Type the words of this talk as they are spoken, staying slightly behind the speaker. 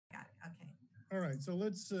All right, so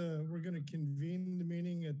we're going to convene the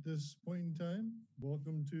meeting at this point in time.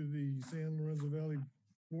 Welcome to the San Lorenzo Valley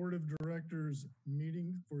Board of Directors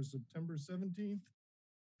meeting for September 17th,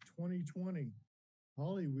 2020.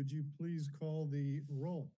 Holly, would you please call the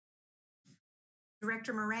roll?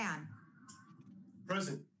 Director Moran.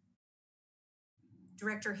 Present.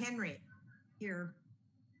 Director Henry. Here.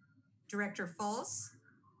 Director Fultz.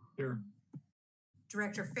 Here.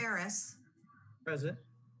 Director Ferris. Present.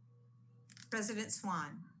 President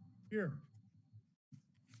Swan. Here.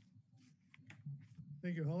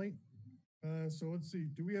 Thank you, Holly. So let's see,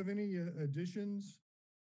 do we have any additions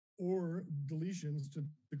or deletions to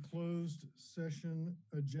the closed session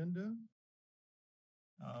agenda?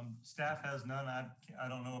 Staff has none. I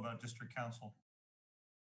don't know about district council.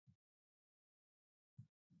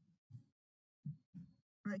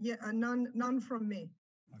 None from me.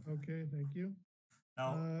 Okay, thank you.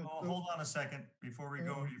 Now, hold on a second. Before we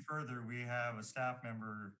go any further, we have a staff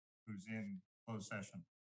member who's in closed session.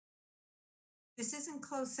 This isn't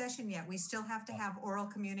closed session yet. We still have to have oral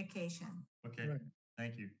communication. Okay, right.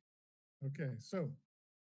 Thank you. Okay, so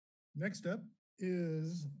next up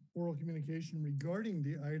is oral communication regarding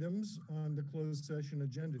the items on the closed session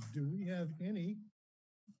agenda. Do we have any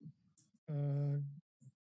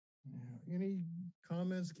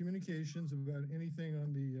comments, communications about anything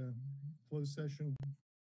on the closed session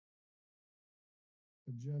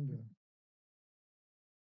agenda?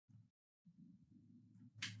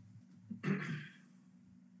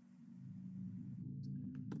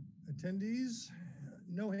 Attendees,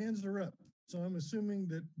 no hands are up. So I'm assuming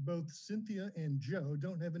that both Cynthia and Joe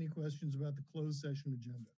don't have any questions about the closed session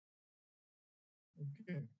agenda.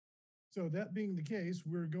 Okay, so that being the case,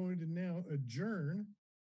 we're going to now adjourn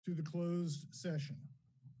to the closed session.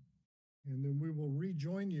 And then we will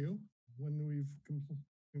rejoin you when we've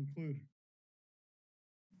concluded.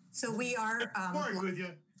 So we are with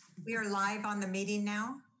you. We are live on the meeting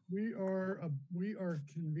now. We are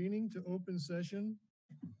convening to open session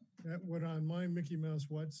at what on my Mickey Mouse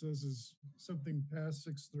watch says is something past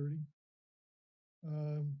 6:30.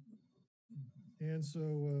 And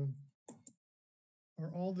so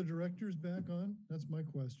are all the directors back on? That's my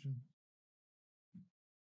question.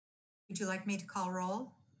 Would you like me to call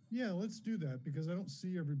roll? Yeah, let's do that because I don't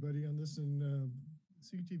see everybody on this, and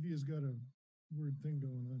CTV has got a weird thing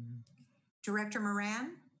going on here. Director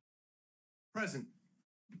Moran. Present.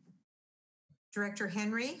 Director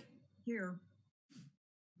Henry. Here.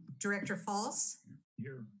 Director Fultz.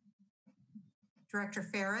 Here. Director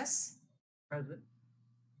Ferris. Present.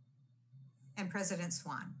 And President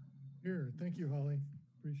Swan. Here, thank you, Holly.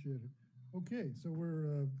 Appreciate it. Okay, so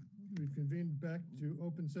we've convened back to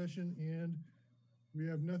open session and we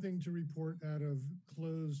have nothing to report out of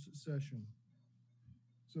closed session.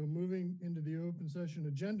 So moving into the open session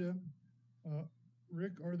agenda,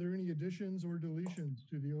 Rick, are there any additions or deletions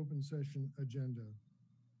to the open session agenda?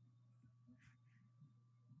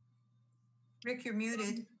 Rick, you're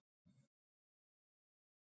muted.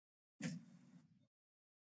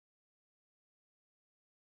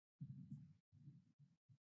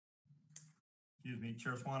 Excuse me,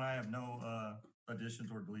 Chair Swan, I have no additions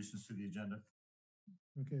or deletions to the agenda.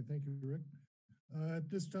 Okay, thank you, Rick. At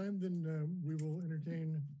this time, then we will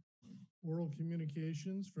entertain oral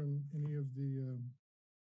communications from any of the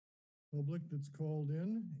public that's called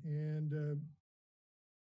in, and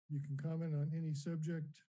you can comment on any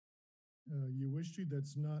subject you wish to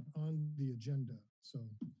that's not on the agenda. So,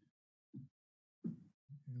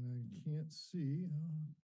 and I can't see.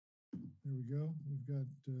 There we go. We've got,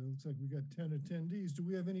 looks like we got 10 attendees. Do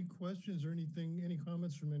we have any questions or anything, any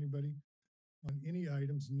comments from anybody on any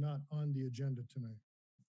items not on the agenda tonight?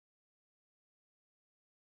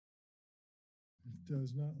 It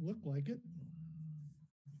does not look like it.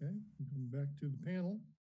 Okay, we'll come back to the panel.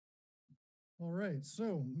 All right,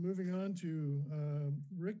 so moving on to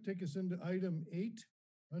Rick, take us into item 8,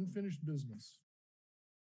 unfinished business.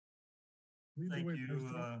 Thank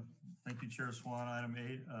you, Chair Swan. Item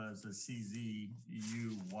 8 is the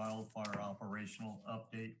CZU wildfire operational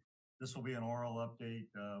update. This will be an oral update.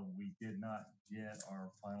 We did not get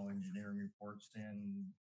our final engineering reports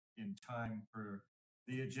in time for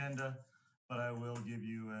the agenda, but I will give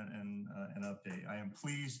you an update. I am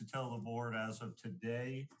pleased to tell the board as of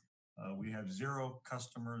today, we have 0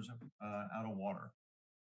 customers out of water.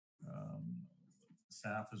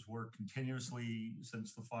 Staff has worked continuously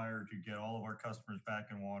since the fire to get all of our customers back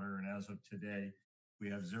in water, and as of today, we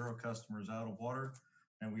have 0 customers out of water,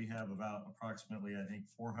 and we have about approximately, I think,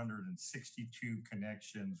 462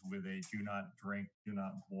 connections with a do not drink, do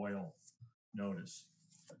not boil notice.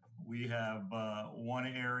 We have one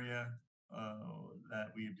area that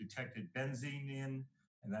we have detected benzene in,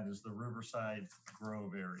 and that is the Riverside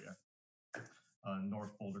Grove area,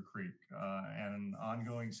 North Boulder Creek. And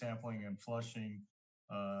ongoing sampling and flushing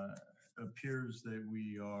appears that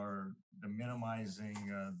we are minimizing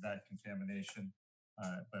that contamination,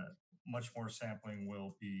 but much more sampling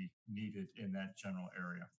will be needed in that general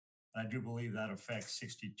area. I do believe that affects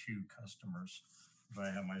 62 customers, if I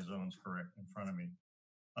have my zones correct in front of me.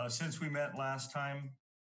 Since we met last time,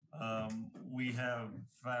 we have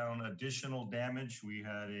found additional damage. We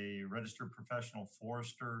had a registered professional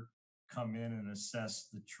forester come in and assess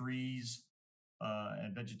the trees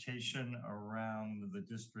and vegetation around the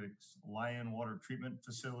district's Lion Water Treatment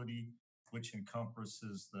Facility, which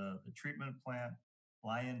encompasses the treatment plant,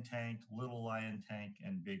 Lion Tank, Little Lion Tank,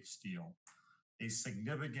 and Big Steel. A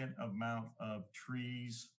significant amount of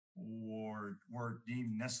trees were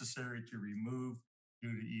deemed necessary to remove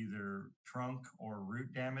due to either trunk or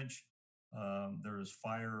root damage. There is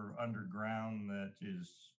fire underground that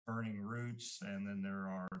is burning roots, and then there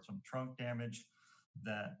are some trunk damage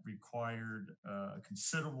that required a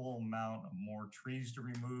considerable amount of more trees to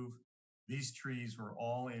remove. These trees were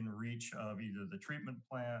all in reach of either the treatment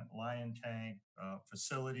plant, Lion Tank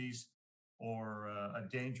facilities, or a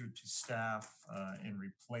danger to staff in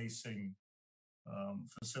replacing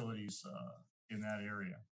facilities in that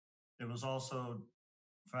area. It was also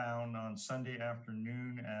found on Sunday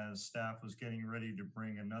afternoon as staff was getting ready to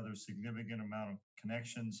bring another significant amount of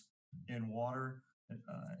connections in water,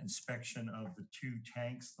 inspection of the two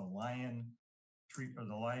tanks, the Lion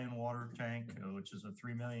water tank, which is a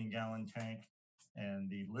 3 million gallon tank, and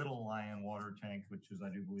the Little Lion water tank, which is, I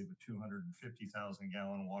do believe, a 250,000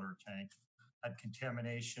 gallon water tank, had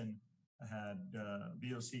contamination, had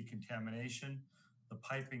VOC contamination. The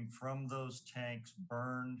piping from those tanks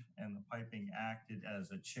burned, and the piping acted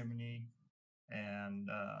as a chimney, and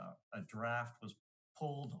a draft was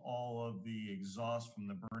pulled all of the exhaust from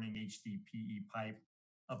the burning HDPE pipe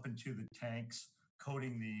up into the tanks,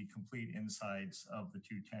 coating the complete insides of the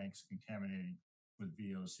two tanks, contaminating with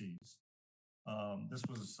VOCs. This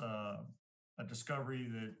was a discovery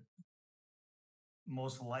that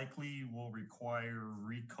most likely will require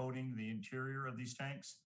recoating the interior of these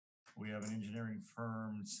tanks. We have an engineering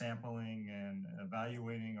firm sampling and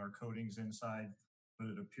evaluating our coatings inside, but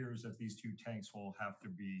it appears that these two tanks will have to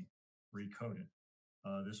be recoated.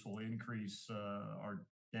 This will increase our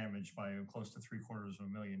damage by close to $750,000 to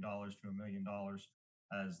 $1 million,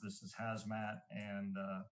 as this is hazmat and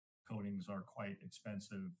coatings are quite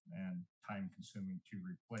expensive and time consuming to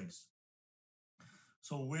replace.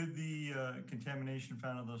 So with the contamination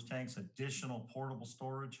found in those tanks, additional portable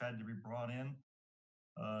storage had to be brought in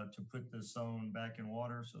to put the zone back in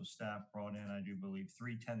water. So staff brought in, I do believe,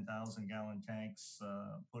 3 10,000 gallon tanks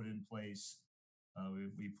put in place.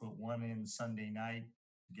 We put one in Sunday night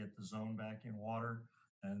to get the zone back in water.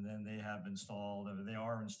 And then they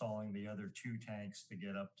are installing the other 2 tanks to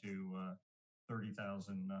get up to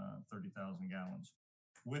 30,000 gallons.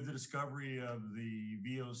 With the discovery of the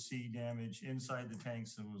VOC damage inside the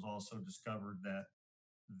tanks, it was also discovered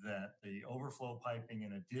that the overflow piping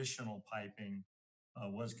and additional piping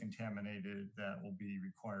was contaminated that will be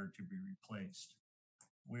required to be replaced.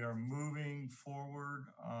 We are moving forward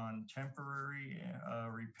on temporary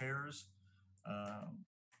repairs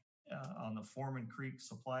on the Foreman Creek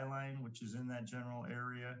supply line, which is in that general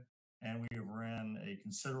area. And we have ran a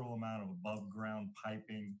considerable amount of above ground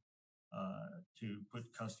piping to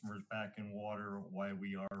put customers back in water while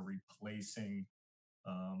we are replacing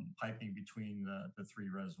piping between the 3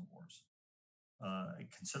 reservoirs. A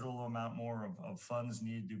considerable amount more of funds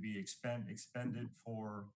need to be expended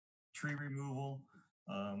for tree removal.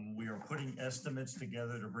 We are putting estimates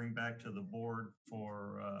together to bring back to the board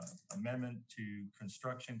for amendment to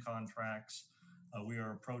construction contracts. We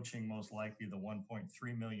are approaching most likely the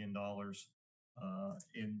 $1.3 million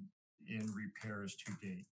in repairs to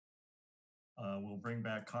date. We'll bring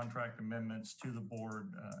back contract amendments to the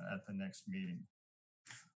board at the next meeting.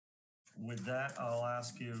 With that, I'll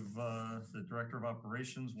ask if the Director of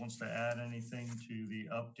Operations wants to add anything to the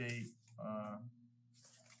update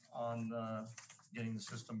on getting the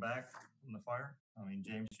system back from the fire. I mean,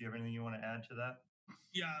 James, do you have anything you want to add to that?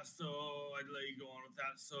 Yeah, so I'd let you go on with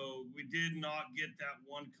that. So we did not get that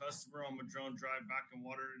one customer on Madrone Drive back in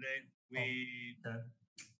water today.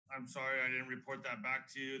 I'm sorry, I didn't report that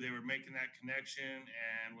back to you. They were making that connection,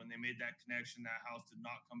 and when they made that connection, that house did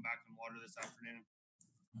not come back in water this afternoon.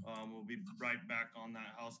 We'll be right back on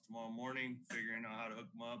that house tomorrow morning, figuring out how to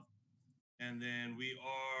hook them up. And then we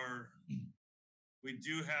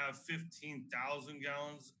do have 15,000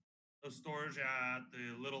 gallons of storage at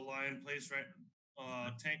the Little Lion place, right?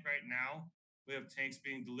 tank right now. We have tanks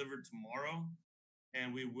being delivered tomorrow,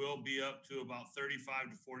 and we will be up to about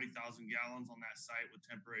 35 to 40,000 gallons on that site with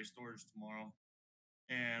temporary storage tomorrow.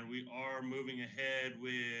 And we are moving ahead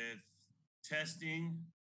with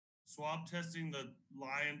swab testing the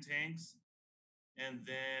Lion tanks, and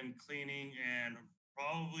then cleaning and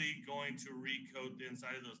probably going to recoat the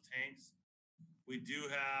inside of those tanks. We do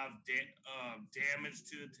have damage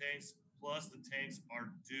to the tanks, plus the tanks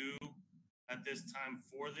are due at this time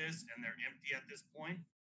for this, and they're empty at this point.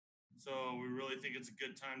 So we really think it's a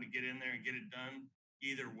good time to get in there and get it done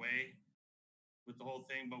either way with the whole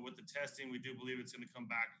thing. But with the testing, we do believe it's going to come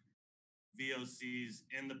back VOCs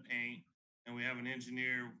in the paint, and we have an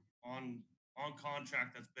engineer on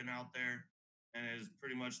contract that's been out there and has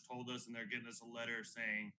pretty much told us, and they're getting us a letter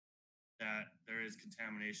saying that there is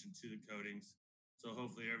contamination to the coatings. So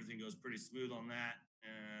hopefully everything goes pretty smooth on that.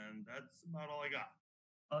 And that's about all I got.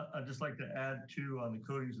 I'd just like to add too, on the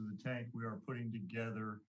coatings of the tank, we are putting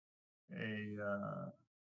together a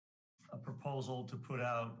proposal to put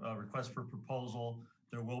out a request for proposal.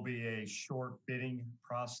 There will be a short bidding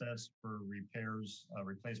process for repairs,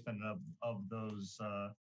 replacement of those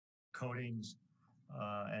coatings,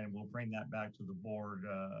 and we'll bring that back to the board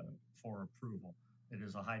for approval. It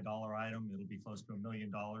is a high dollar item. It'll be close to $1 million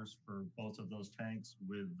for both of those tanks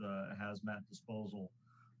with hazmat disposal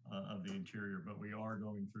of the interior, but we are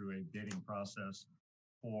going through a bidding process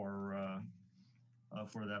for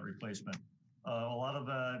that replacement. A lot of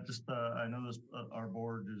I know this our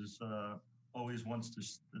board is always wants to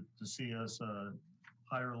see us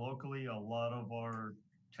hire locally. A lot of our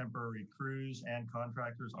temporary crews and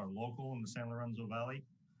contractors are local in the San Lorenzo Valley,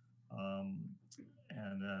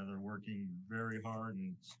 and they're working very hard,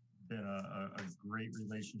 and it's been a great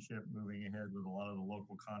relationship moving ahead with a lot of the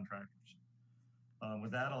local contractors.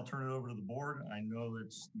 With that, I'll turn it over to the board. I know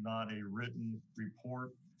it's not a written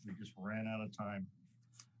report. We just ran out of time.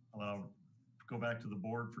 I'll go back to the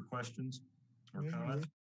board for questions or comments.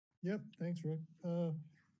 Yep, thanks, Rick.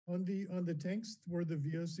 On the tanks where the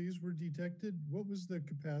VOCs were detected, what was the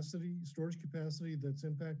storage capacity that's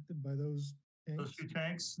impacted by those tanks? Those two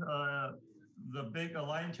tanks, the big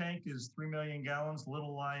Lion tank is 3 million gallons.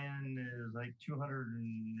 Little Lion is like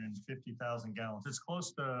 250,000 gallons. It's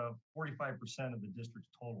close to 45% of the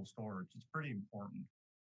district's total storage. It's pretty important.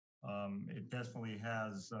 It definitely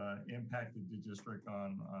has impacted the district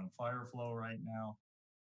on fire flow right now.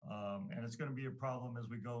 And it's going to be a problem as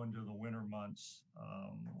we go into the winter months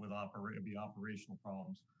with operational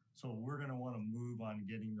problems. So we're going to want to move on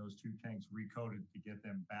getting those two tanks recoated to get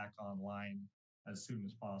them back online as soon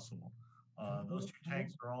as possible. Those two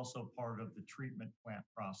tanks are also part of the treatment plant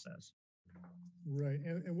process. Right.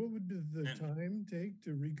 And what would the time take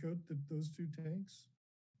to recoat those two tanks?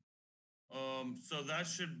 So that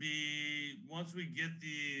should be, once we get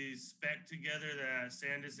the spec together, that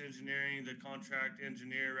Sandus Engineering, the contract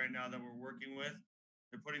engineer right now that we're working with,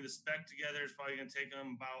 they're putting the spec together. It's probably going to take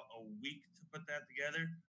them about a week to put that together.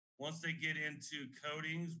 Once they get into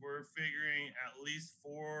coatings, we're figuring at least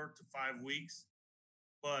 4 to 5 weeks.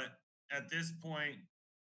 But at this point,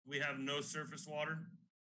 we have no surface water.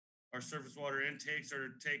 Our surface water intakes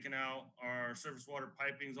are taken out. Our surface water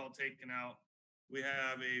piping's all taken out. We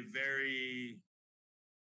have a very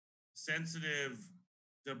sensitive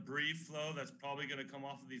debris flow that's probably going to come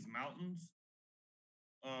off of these mountains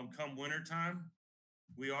come wintertime.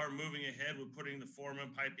 We are moving ahead with putting the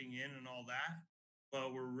foreman piping in and all that,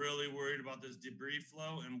 but we're really worried about this debris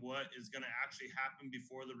flow and what is going to actually happen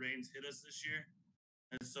before the rains hit us this year.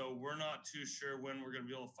 And so we're not too sure when we're going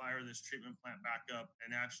to be able to fire this treatment plant back up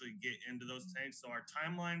and actually get into those tanks. So our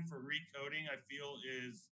timeline for recoating, I feel,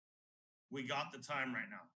 is we got the time right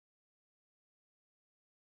now.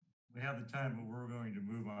 We have the time, but we're going to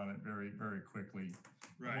move on it very, very quickly.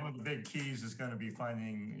 Right. One of the big keys is going to be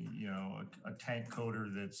finding, a tank coater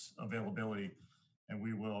that's availability, and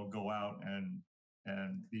we will go out and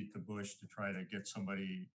beat the bush to try to get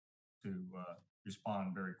somebody to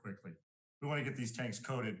respond very quickly. We want to get these tanks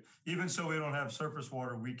coated. Even so we don't have surface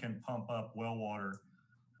water, we can pump up well water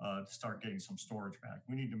to start getting some storage back.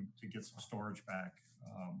 We need to get some storage back.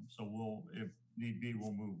 So we'll, if need be,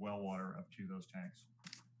 we'll move well water up to those tanks.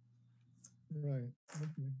 Right.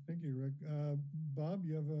 Okay. Thank you, Rick. Bob,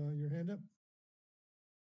 you have your hand up?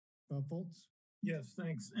 Bob Foltz? Yes,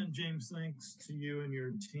 thanks. And James, thanks to you and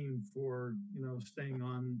your team for, staying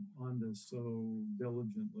on this so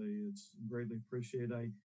diligently. It's greatly appreciated.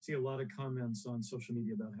 I see a lot of comments on social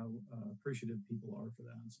media about how appreciative people are for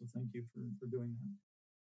that. So thank you for doing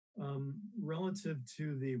that. Relative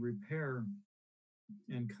to the repair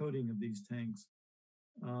and coating of these tanks,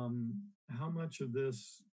 How much of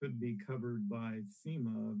this could be covered by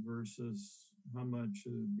FEMA versus how much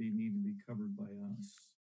would need to be covered by us?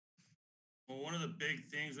 Well, one of the big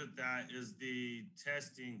things with that is the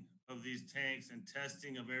testing of these tanks and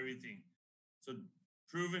testing of everything. So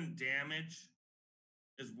proven damage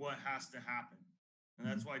is what has to happen. And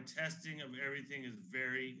that's why testing of everything is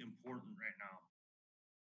very important right now.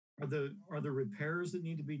 Are the repairs that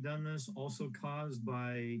need to be done this also caused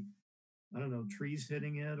by, I don't know, trees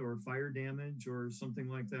hitting it or fire damage or something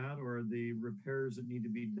like that? Or are the repairs that need to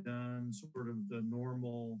be done sort of the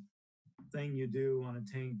normal thing you do on a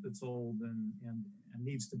tank that's old and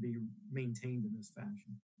needs to be maintained in this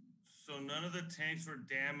fashion? So none of the tanks were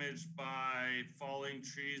damaged by falling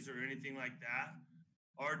trees or anything like that.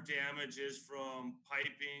 Our damage is from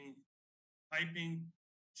piping,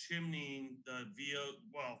 chimneying the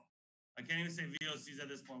well, I can't even say VOCs at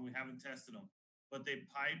this point. We haven't tested them, but they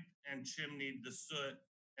piped and chimneyed the soot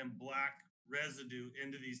and black residue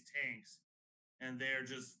into these tanks, and they are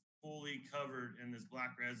just fully covered in this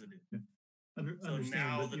black residue. So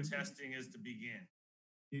now the testing is to begin.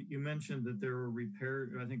 You mentioned that there were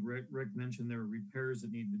repairs. I think Rick mentioned there were repairs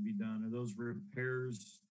that need to be done. Are those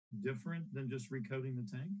repairs different than just recoating the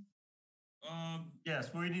tank?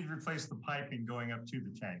 Yes, we need to replace the piping going up to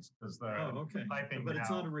the tanks because the piping. But it's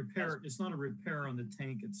not a repair. It's not a repair on the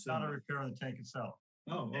tank itself. Not a repair on the tank itself.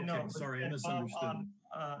 Oh, okay. No, sorry, I misunderstood.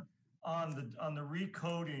 On the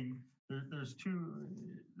recoating, there's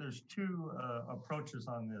two approaches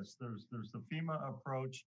on this. There's the FEMA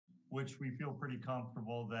approach, which we feel pretty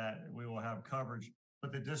comfortable that we will have coverage.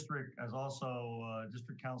 But the district has also,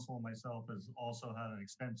 district council and myself has also had an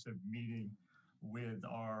extensive meeting with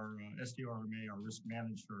our SDRMA, our risk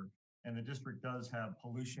manager, and the district does have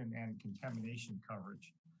pollution and contamination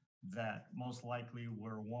coverage that most likely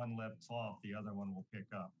where one left off, the other one will pick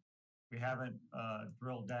up. We haven't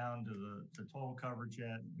drilled down to the total coverage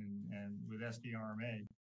yet and with SDRMA,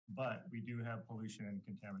 but we do have pollution and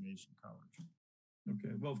contamination coverage.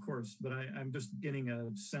 Okay, well, of course, but I'm just getting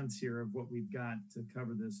a sense here of what we've got to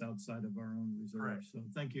cover this outside of our own reserve. Correct. So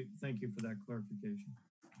thank you for that clarification.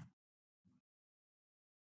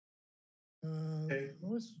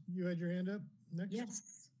 Lois, you had your hand up next?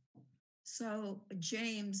 Yes. So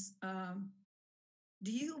James,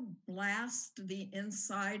 do you blast the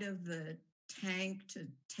inside of the tank to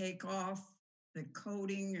take off the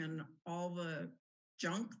coating and all the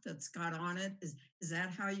junk that's got on it? Is that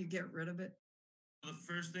how you get rid of it? The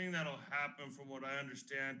first thing that'll happen, from what I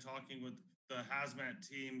understand, talking with the hazmat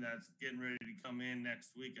team that's getting ready to come in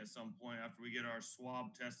next week at some point after we get our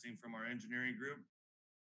swab testing from our engineering group.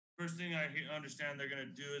 First thing I understand they're going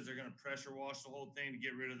to do is they're going to pressure wash the whole thing to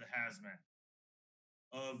get rid of the hazmat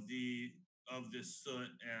of this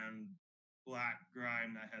soot and black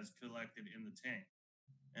grime that has collected in the tank.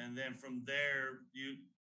 And then from there,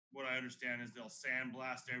 what I understand is they'll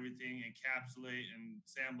sandblast everything, encapsulate and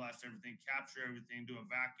sandblast everything, capture everything, do a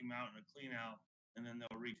vacuum out and a clean out, and then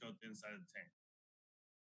they'll recoat the inside of the tank.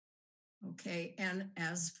 Okay, and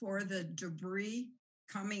as for the debris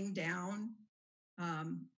coming down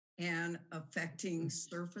and affecting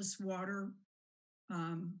surface water,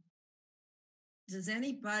 does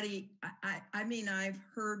anybody, I mean, I've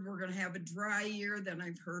heard we're going to have a dry year, then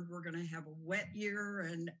I've heard we're going to have a wet year,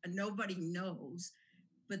 and nobody knows.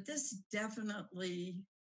 But this definitely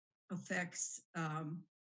affects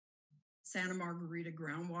Santa Margarita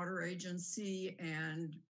Groundwater Agency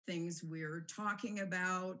and things we're talking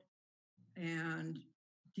about. And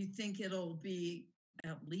do you think it'll be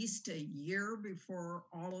at least a year before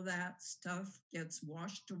all of that stuff gets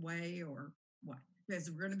washed away, or what? Because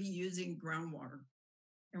we're going to be using groundwater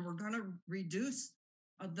and we're going to reduce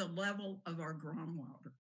the level of our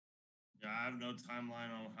groundwater. Yeah, I have no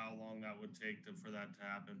timeline on how long that would take for that to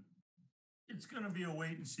happen. It's going to be a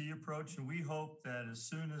wait and see approach, and we hope that as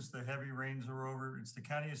soon as the heavy rains are over, it's the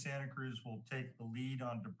County of Santa Cruz will take the lead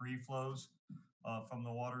on debris flows from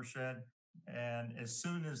the watershed. And as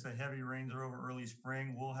soon as the heavy rains are over early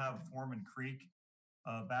spring, we'll have Foreman Creek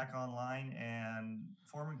back online, and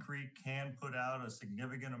Foreman Creek can put out a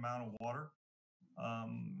significant amount of water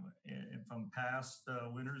from past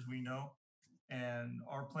winters, we know. And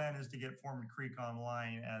our plan is to get Foreman Creek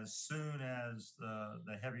online as soon as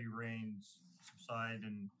the heavy rains subside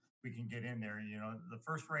and we can get in there. You know, the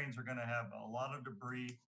first rains are going to have a lot of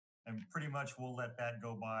debris, and pretty much we'll let that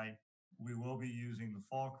go by. We will be using the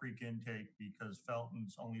Fall Creek intake because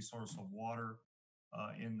Felton's only source of water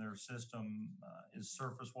in their system is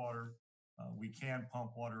surface water. We can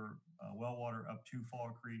pump water, well water up to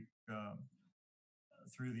Fall Creek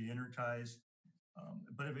through the interties.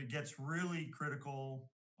 But if it gets really critical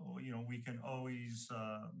we can always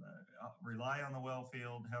rely on the well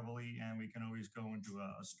field heavily, and we can always go into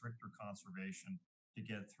a stricter conservation to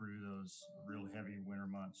get through those real heavy winter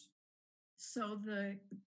months. So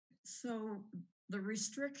the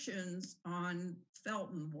restrictions on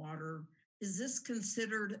Felton water, is this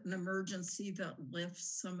considered an emergency that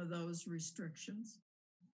lifts some of those restrictions?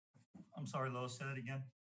 I'm sorry, Lois, say that again.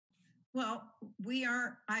 Well,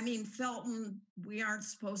 Felton, we aren't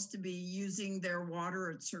supposed to be using their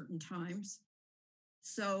water at certain times.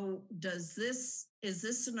 So is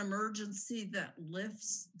this an emergency that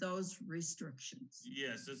lifts those restrictions?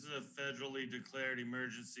 Yes, this is a federally declared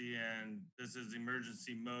emergency, and this is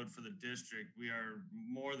emergency mode for the district. We are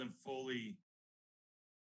more than fully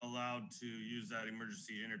allowed to use that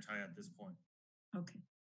emergency intertie at this point. Okay.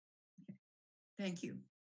 Thank you.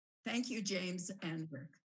 Thank you, James and Rick.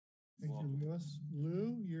 Thank you, Lewis.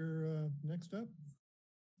 Lou, you're next up.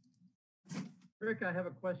 Rick, I have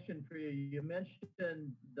a question for you. You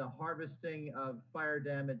mentioned the harvesting of fire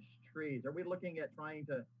damaged trees. Are we looking at trying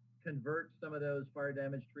to convert some of those fire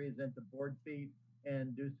damaged trees into board feet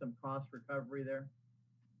and do some cost recovery there?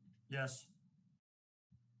 Yes.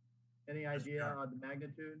 Any idea on the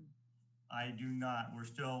magnitude? I do not. We're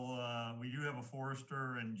still, we do have a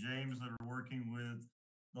forester and James that are working with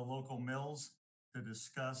the local mills to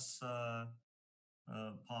discuss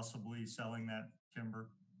possibly selling that timber,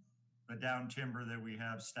 the down timber that we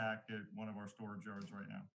have stacked at one of our storage yards right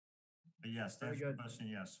now. But yes, that's your question,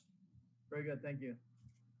 yes. Very good, thank you.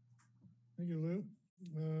 Thank you, Lou.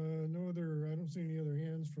 I don't see any other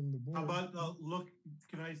hands from the board. How about, look,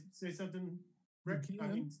 can I say something, Rick? You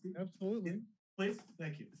can, absolutely. Please,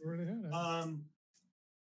 thank you. Go right ahead.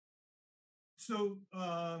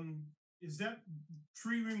 Is that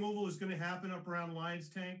tree removal is going to happen up around Lion's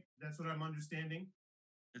Tank? That's what I'm understanding.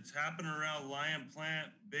 It's happening around Lion Plant,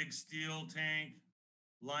 Big Steel Tank,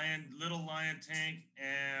 Little Lion Tank,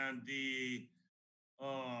 and the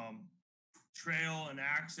trail and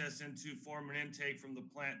access into Foreman Intake from the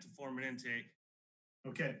plant to Foreman Intake.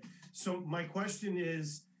 Okay, so my question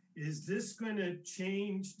is this going to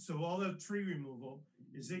change, so all the tree removal,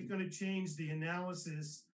 is it going to change the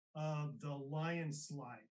analysis of the lion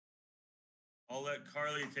slide? I'll let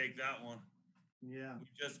Carly take that one. Yeah. We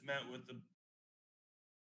just met with the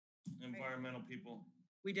environmental people.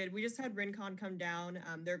 We did. We just had Rincon come down.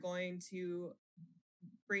 They're going to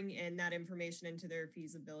bring in that information into their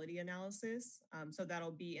feasibility analysis. So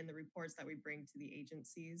that'll be in the reports that we bring to the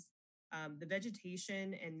agencies. The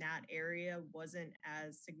vegetation in that area wasn't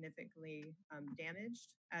as significantly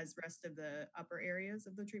damaged as rest of the upper areas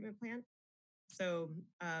of the treatment plant. So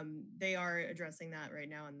they are addressing that right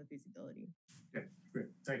now in the feasibility. Okay, great.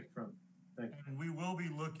 Thank you, thank you. And we will be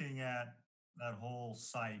looking at that whole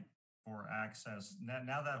site for access.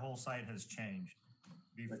 Now that whole site has changed.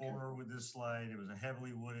 Before with this slide, it was a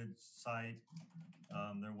heavily wooded site.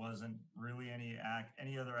 There wasn't really any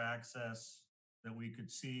other access that we could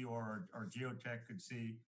see or our geotech could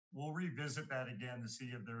see. We'll revisit that again to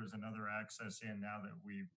see if there is another access in now that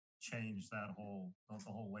we've changed the whole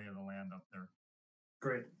lay of the land up there.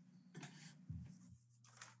 Great.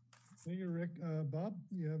 Thank you, Rick. Bob,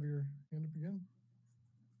 you have your hand up again.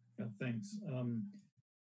 Yeah, thanks.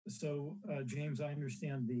 James, I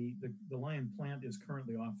understand the Lion plant is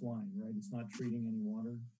currently offline, right? It's not treating any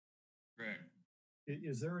water. Correct.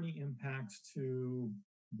 Is there any impacts to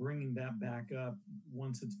bringing that back up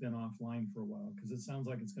once it's been offline for a while? Because it sounds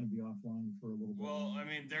like it's going to be offline for a little bit. Well, I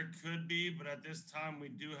mean, there could be, but at this time we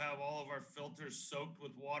do have all of our filters soaked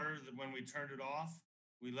with water. That when we turned it off,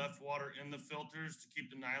 we left water in the filters to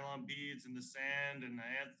keep the nylon beads and the sand and the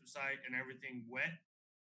anthracite and everything wet.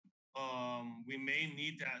 We may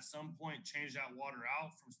need to at some point change that water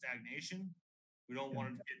out from stagnation. We don't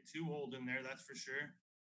want it to get too old in there, that's for sure.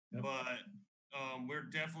 Yep. But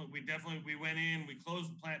we went in, we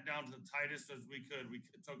closed the plant down to the tightest as we could. We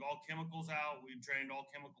took all chemicals out, we drained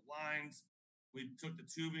all chemical lines, we took the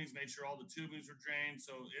tubings, made sure all the tubings were drained.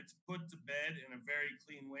 So it's put to bed in a very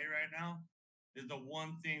clean way right now. The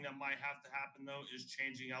one thing that might have to happen though is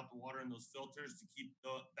changing out the water in those filters to keep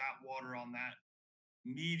that water on that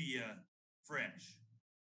media fresh.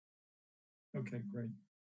 Okay, great.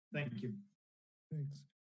 Thank you. Thanks.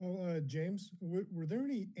 Oh, James, were there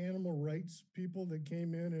any animal rights people that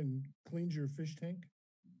came in and cleaned your fish tank?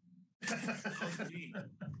 Okay,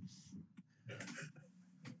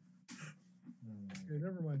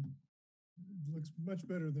 never mind. It looks much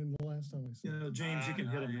better than the last time I saw it. James, you can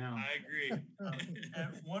hit him now. I agree. And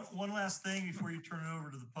one last thing before you turn it over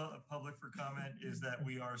to the public for comment is that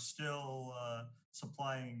we are still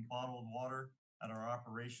supplying bottled water at our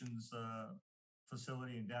operations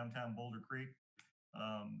facility in downtown Boulder Creek.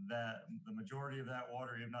 that the majority of that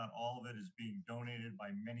water, if not all of it, is being donated by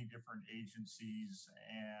many different agencies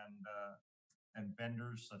and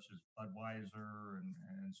vendors such as Budweiser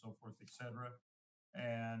and so forth, et cetera.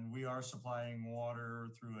 And we are supplying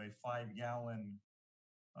water through a 5-gallon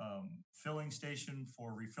filling station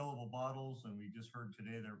for refillable bottles. And we just heard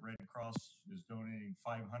today that Red Cross is donating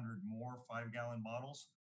 500 more 5-gallon bottles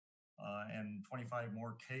and 25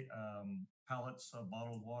 more pallets of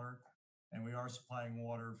bottled water. And we are supplying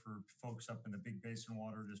water for folks up in the Big Basin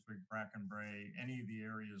Water District, Bracken Bray, any of the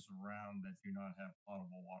areas around that do not have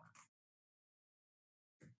potable water.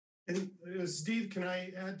 And Steve, can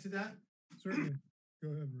I add to that? Certainly. Go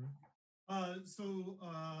ahead, Rick.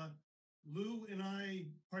 Lou and I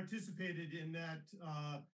participated in that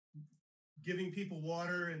giving people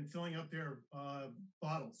water and filling up their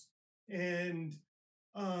bottles. And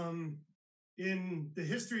in the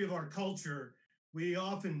history of our culture, we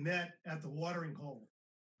often met at the watering hole,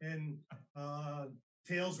 and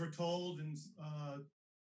tales were told, and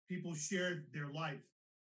people shared their life.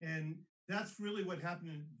 And that's really what happened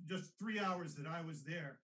in just 3 hours that I was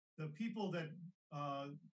there. The people that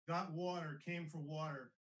got water, came for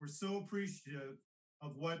water, were so appreciative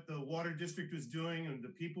of what the water district was doing and the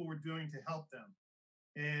people were doing to help them.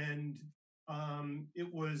 And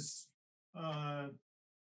it was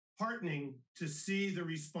heartening to see the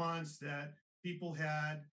response that people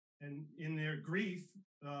had, and in their grief,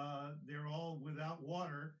 they're all without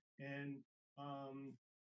water. And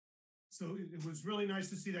so it was really nice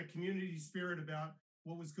to see that community spirit about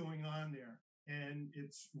what was going on there. And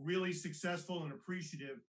it's really successful and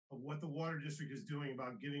appreciative of what the water district is doing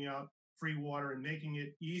about giving out free water and making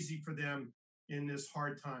it easy for them in this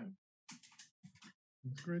hard time.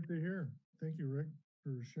 It's great to hear. Thank you, Rick,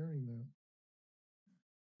 for sharing that.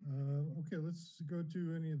 Okay, let's go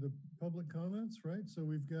to any of the public comments, right? So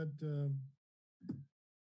we've got the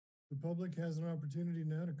public has an opportunity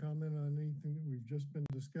now to comment on anything that we've just been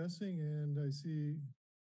discussing. And I see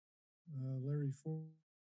Larry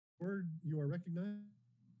Ford, you are recognized.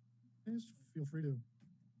 Feel free to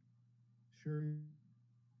share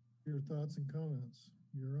your thoughts and comments.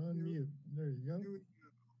 You're on mute. There you go.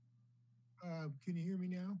 Can you hear me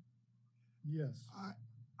now? Yes.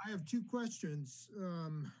 I have two questions.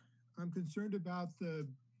 I'm concerned about the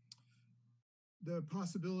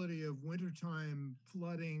possibility of wintertime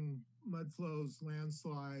flooding, mud flows,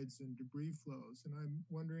 landslides, and debris flows. And I'm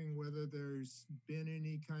wondering whether there's been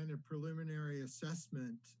any kind of preliminary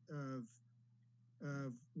assessment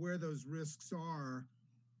of where those risks are.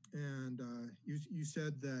 And you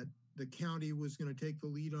said that the county was going to take the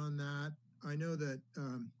lead on that. I know that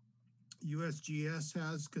USGS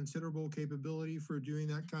has considerable capability for doing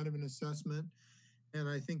that kind of an assessment. And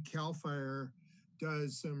I think CAL FIRE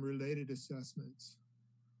does some related assessments.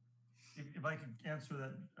 If I could answer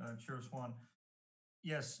that, Chair Swan.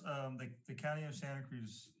 Yes, the County of Santa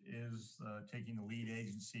Cruz is taking the lead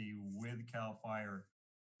agency with CAL FIRE.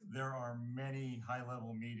 There are many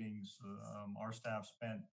high-level meetings. Our staff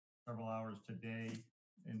spent several hours today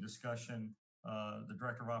in discussion. The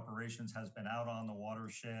Director of Operations has been out on the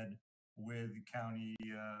watershed with county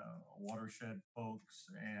watershed folks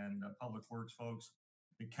and public works folks.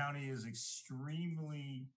 The county is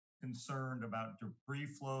extremely concerned about debris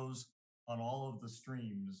flows on all of the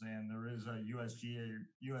streams, and there is a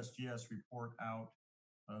USGS report out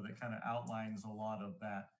that kind of outlines a lot of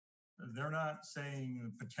that. They're not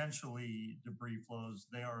saying potentially debris flows,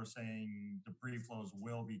 they are saying debris flows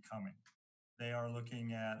will be coming. They are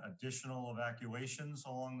looking at additional evacuations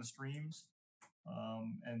along the streams,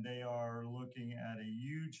 and they are looking at a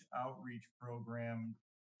huge outreach program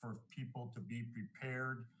for people to be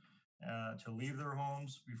prepared to leave their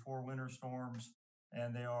homes before winter storms.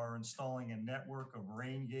 And they are installing a network of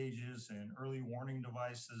rain gauges and early warning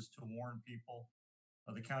devices to warn people.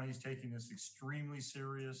 The county is taking this extremely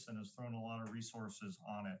serious and has thrown a lot of resources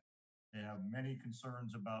on it. They have many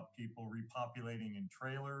concerns about people repopulating in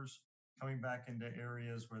trailers, coming back into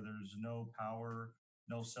areas where there's no power,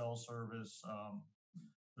 no cell service.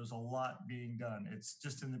 There's a lot being done. It's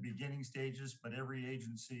just in the beginning stages, but every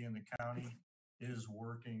agency in the county is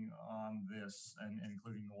working on this, and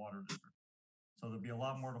including the water district. So there'll be a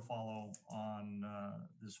lot more to follow on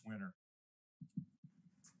this winter.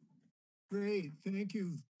 Great, thank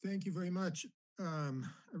you. Thank you very much. I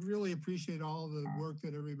really appreciate all the work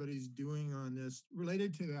that everybody's doing on this.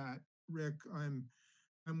 Related to that, Rick,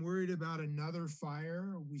 I'm worried about another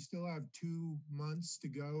fire. We still have 2 months to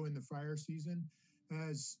go in the fire season.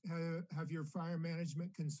 Have your fire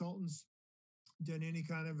management consultants done any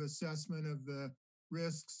kind of assessment of the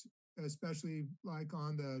risks, especially like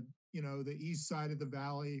on the, the east side of the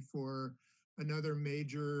valley for another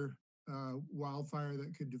major wildfire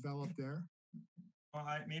that could develop there?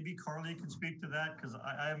 Maybe Carly could speak to that because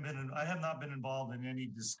I have not been involved in any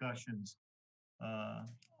discussions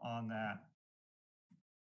on that.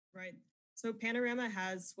 Right. So Panorama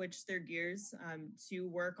has switched their gears to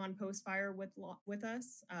work on post-fire with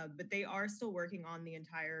us, but they are still working on the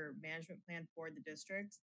entire management plan for the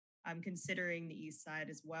district. Considering the east side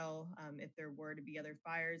as well, if there were to be other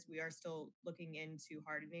fires, we are still looking into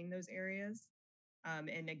hardening those areas.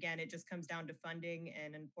 And again, it just comes down to funding.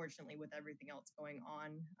 And unfortunately, with everything else going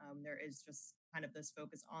on, there is just kind of this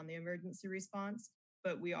focus on the emergency response.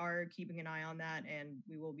 But we are keeping an eye on that, and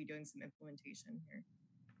we will be doing some implementation here.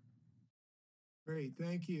 Great,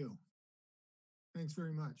 thank you. Thanks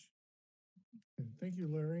very much. Thank you,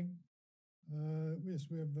 Larry. Yes,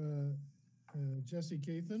 we have Jesse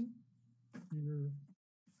Cathan. You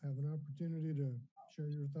have an opportunity to share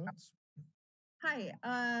your thoughts. Hi,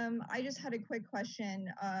 I just had a quick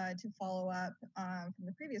question to follow up from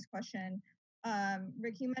the previous question.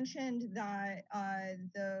 Rick, you mentioned that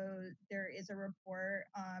there is a report,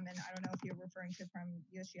 and I don't know if you're referring to from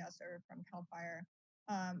USGS or from CAL FIRE,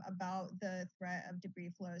 about the threat of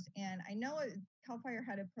debris flows. And I know CAL FIRE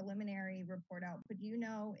had a preliminary report out, but do you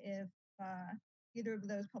know if either of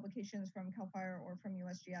those publications from CAL FIRE or from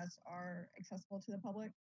USGS are accessible to the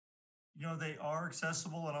public? You know, they are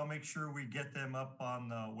accessible, and I'll make sure we get them up on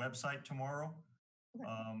the website tomorrow. Okay.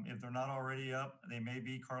 If they're not already up, they may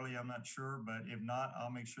be, Carly, I'm not sure, but if not,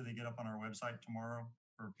 I'll make sure they get up on our website tomorrow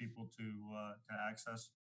for people to access.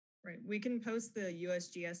 Right. We can post the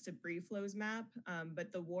USGS debris flows map,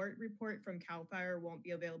 but the WART report from CAL FIRE won't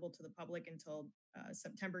be available to the public until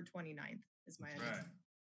September 29th, is my understanding.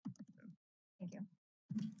 Thank you.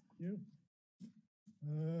 Thank you.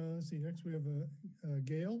 Let's see, next we have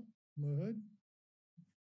Gail Mahud.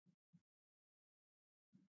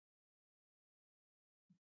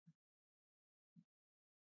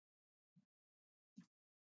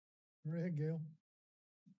 Go ahead, Gail.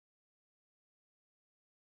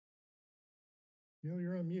 Gail,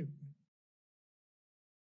 you're on mute.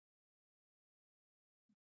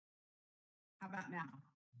 How about now?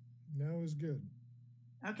 Now is good.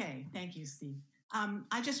 Okay, thank you, Steve.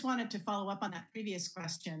 I just wanted to follow up on that previous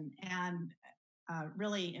question and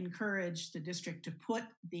really encourage the district to put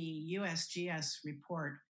the USGS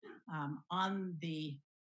report on the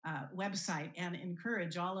website and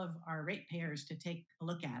encourage all of our ratepayers to take a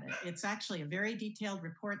look at it. It's actually a very detailed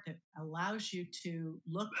report that allows you to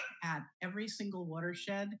look at every single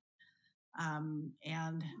watershed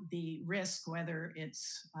and the risk, whether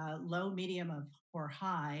it's low, medium, or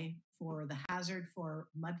high, for the hazard for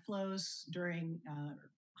mud flows during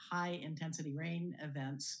high intensity rain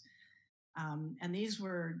events. And these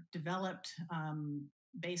were developed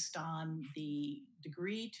based on the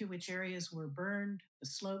degree to which areas were burned, the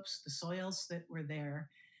slopes, the soils that were there.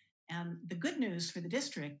 And the good news for the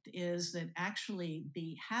district is that actually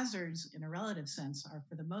the hazards in a relative sense are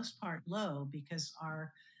for the most part low because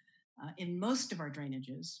in most of our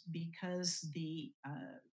drainages, because the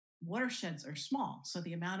watersheds are small. So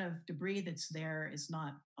the amount of debris that's there is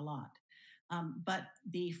not a lot. But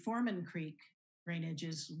the Foreman Creek drainage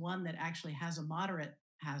is one that actually has a moderate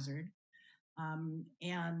hazard.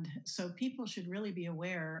 And so people should really be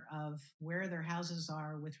aware of where their houses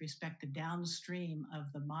are with respect to downstream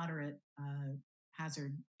of the moderate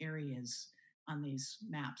hazard areas on these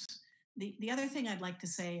maps. The other thing I'd like to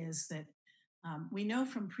say is that we know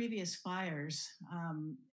from previous fires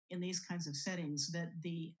in these kinds of settings that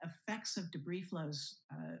the effects of debris flows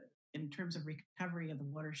in terms of recovery of the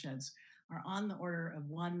watersheds are on the order of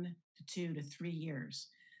 1 to 2 to 3 years.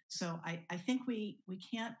 So I think we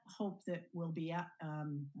can't hope that we'll be I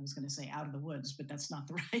was going to say out of the woods, but that's not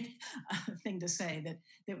the right thing to say,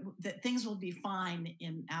 that things will be fine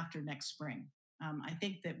after next spring. I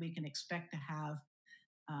think that we can expect to have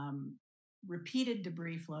repeated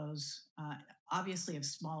debris flows, obviously of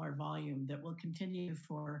smaller volume, that will continue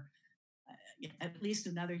for at least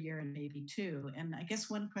another year and maybe 2. And I guess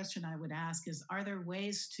one question I would ask is, are there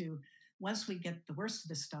ways to, once we get the worst of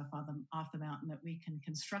the stuff off the mountain, that we can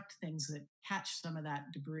construct things that catch some of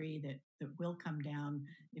that debris that will come down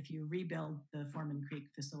if you rebuild the Foreman Creek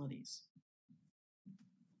facilities?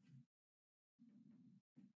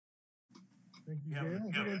 Thank you, Yeah,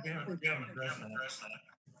 Gail. we haven't addressed that.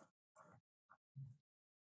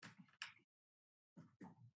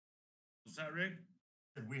 Was that Rick?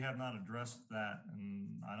 We have not addressed that, and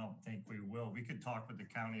I don't think we will. We could talk with the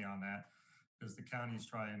county on that because the county's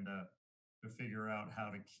trying to figure out how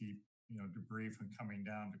to keep debris from coming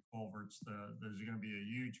down to culverts. There's going to be a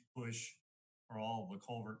huge push for all of the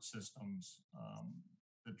culvert systems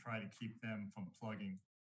to try to keep them from plugging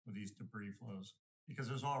with these debris flows. Because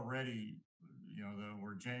there's already,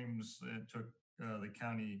 where James took the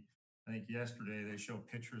county, I think yesterday, they show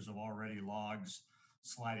pictures of already logs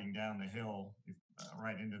sliding down the hill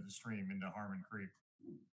right into the stream, into Harmon Creek.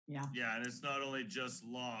 Yeah. Yeah, and it's not only just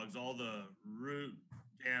logs, all the root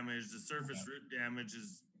damage, the surface root damage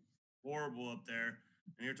is horrible up there.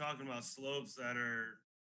 And you're talking about slopes that are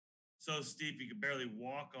so steep you could barely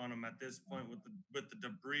walk on them at this point with the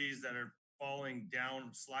debris that are falling down,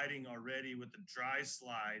 sliding already with the dry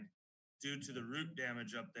slide due to the root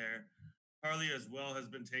damage up there. Harley as well has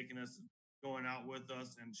been taking us, going out with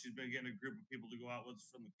us, and she's been getting a group of people to go out with us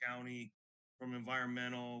from the county, from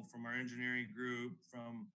environmental, from our engineering group,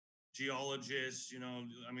 from geologists. The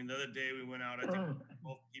other day we went out, I think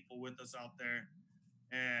 12 people with us out there,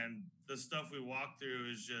 and the stuff we walked through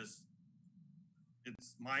is just,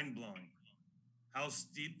 it's mind-blowing how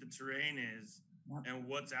steep the terrain is and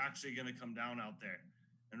what's actually going to come down out there.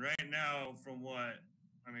 And right now, from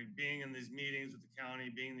being in these meetings with the county,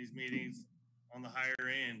 being in these meetings on the higher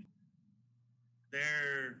end,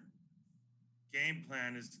 their game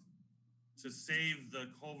plan is to save the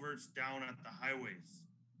culverts down at the highways.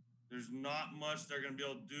 There's not much they're going to be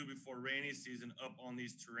able to do before rainy season up on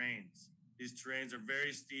these terrains. These terrains are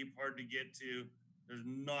very steep, hard to get to. There's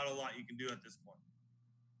not a lot you can do at this point.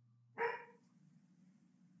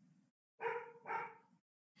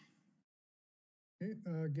 Okay,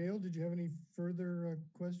 Gail, did you have any further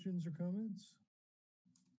questions or comments?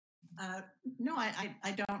 No,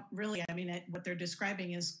 I don't really. I mean, what they're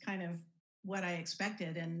describing is kind of what I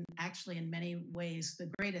expected. And actually, in many ways,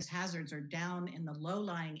 the greatest hazards are down in the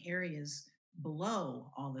low-lying areas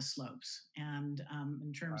below all the slopes. And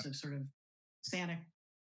in terms of sort of Santa.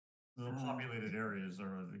 The populated areas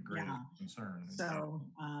are the greatest concern. So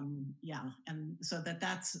and so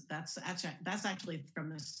that's actually from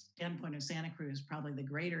the standpoint of Santa Cruz probably the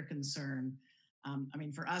greater concern.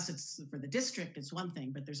 For us, it's for the district, it's one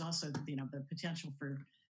thing, but there's also the potential for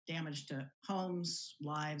damage to homes,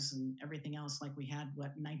 lives, and everything else, like we had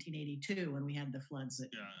in 1982 when we had the floods.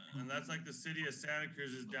 And that's like the city of Santa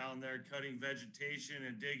Cruz is down there cutting vegetation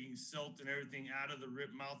and digging silt and everything out of the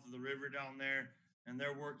mouth of the river down there. And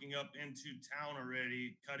they're working up into town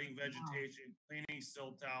already, cutting vegetation, cleaning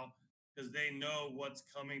silt out, because they know what's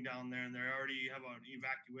coming down there. And they already have an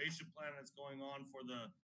evacuation plan that's going on for the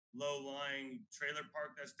low-lying trailer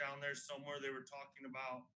park that's down there somewhere. They were talking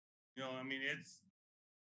about,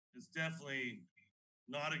 it's definitely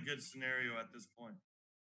not a good scenario at this point.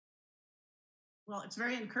 Well, it's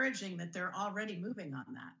very encouraging that they're already moving on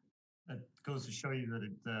that. That goes to show you that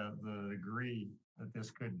the degree that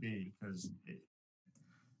this could be, because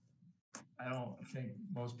I don't think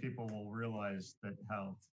most people will realize that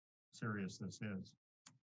how serious this is.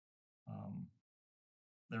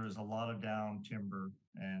 There is a lot of down timber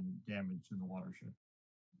and damage in the watershed.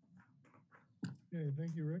 Okay,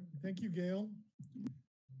 thank you, Rick. Thank you, Gail.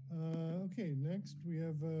 Okay, next we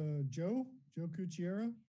have Joe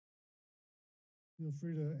Cucchiera. Feel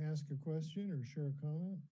free to ask a question or share a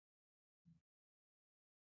comment.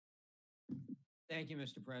 Thank you,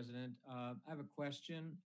 Mr. President. I have a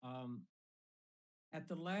question. At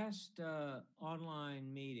the last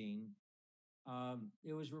online meeting,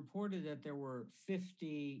 it was reported that there were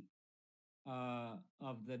 50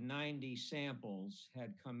 of the 90 samples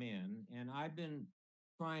had come in, and I've been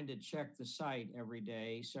trying to check the site every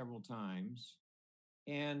day, several times,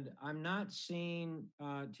 and I'm not seeing,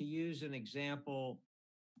 to use an example,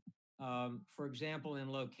 for example, in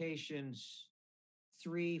locations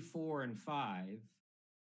 3, 4, and 5,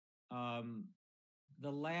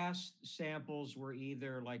 the last samples were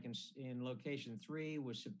either like in location 3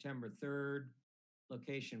 was September 3rd,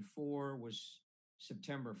 location 4 was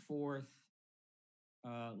September 4th,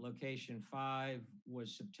 location 5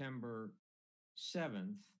 was September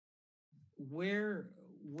 7th. Where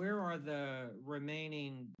are the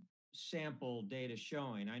remaining sample data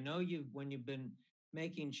showing? I know when you've been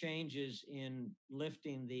making changes in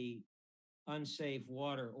lifting the unsafe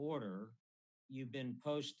water order, you've been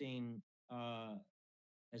posting,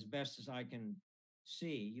 as best as I can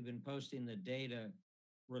see, you've been posting the data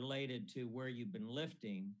related to where you've been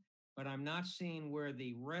lifting, but I'm not seeing where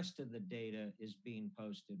the rest of the data is being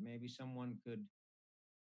posted. Maybe someone could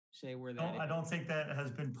say where that is. I don't think that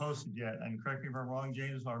has been posted yet. And correct me if I'm wrong,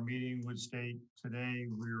 James, our meeting would state today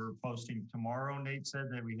we were posting tomorrow. Nate said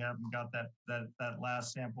that we haven't got that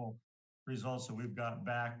last sample results that we've got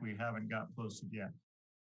back. We haven't got posted yet.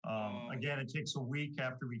 Again, it takes a week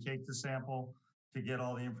after we take the sample to get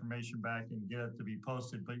all the information back and get it to be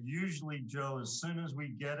posted. But usually, Joe, as soon as we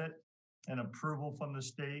get it, an approval from the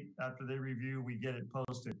state. After they review, we get it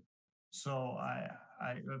posted. So I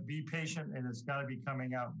be patient, and it's got to be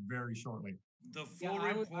coming out very shortly. The full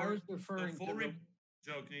report. I was referring to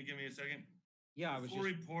Joe, can you give me a second? Yeah, the full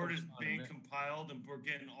report is being compiled, and we're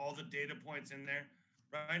getting all the data points in there.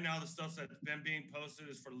 Right now, the stuff that's been being posted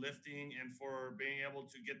is for lifting and for being able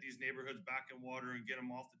to get these neighborhoods back in water and get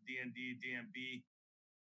them off the DND, DMB.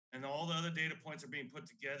 And all the other data points are being put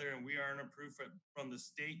together, and we aren't approved from the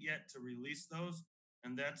state yet to release those.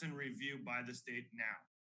 And that's in review by the state now.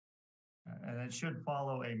 And it should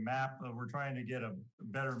follow a map. We're trying to get a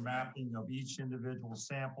better mapping of each individual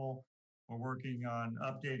sample. We're working on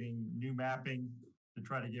updating new mapping to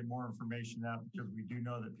try to get more information out, because we do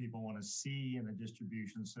know that people want to see in the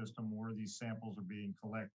distribution system where these samples are being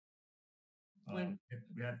collected. We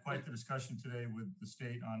had quite the discussion today with the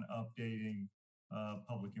state on updating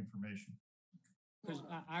public information. Because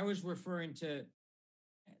I was referring to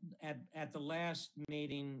at the last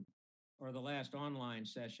meeting, or the last online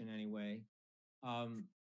session anyway,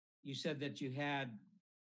 you said that you had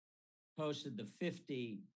posted the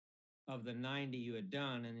 50 of the 90 you had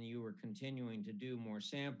done, and you were continuing to do more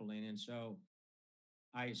sampling. And so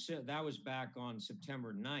I said that was back on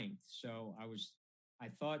September 9th. So I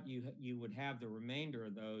thought you would have the remainder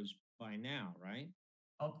of those by now, right?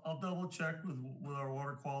 I'll double check with our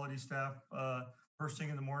water quality staff first thing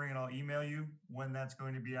in the morning, and I'll email you when that's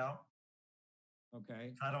going to be out.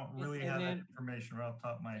 Okay. I don't really have that information right off the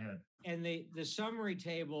top of my head. And the summary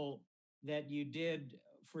table that you did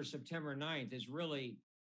for September 9th is really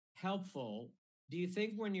helpful. Do you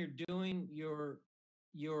think when you're doing your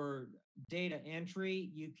data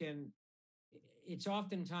entry, it's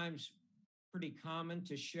oftentimes pretty common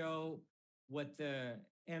to show what the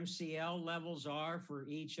MCL levels are for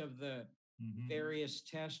each of the various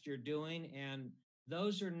tests you're doing, and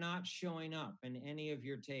those are not showing up in any of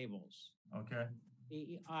your tables. Okay.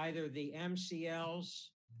 Either the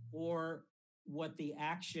MCLs or what the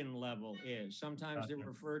action level is. Sometimes they're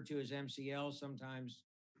referred to as MCLs, sometimes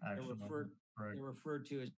they're referred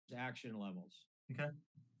to as action levels. Okay,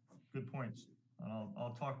 good points.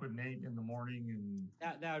 I'll talk with Nate in the morning, and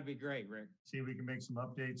that would be great, Rick. See if we can make some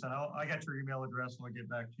updates. And I got your email address, and I'll get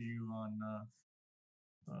back to you on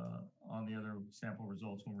the other sample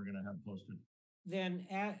results when we're going to have posted. Then,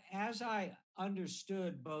 as I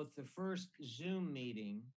understood both the first Zoom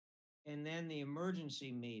meeting and then the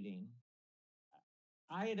emergency meeting,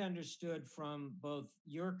 I had understood from both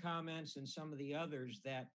your comments and some of the others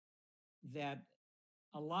that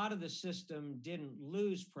a lot of the system didn't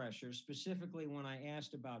lose pressure, specifically when I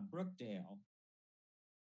asked about Brookdale.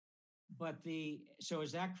 But so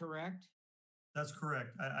is that correct? That's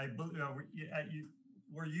correct. I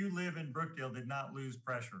where you live in Brookdale did not lose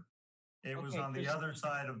pressure. It was on the other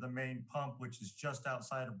side of the main pump, which is just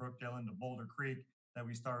outside of Brookdale into Boulder Creek, that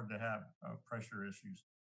we started to have pressure issues.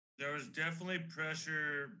 There was definitely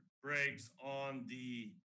pressure breaks on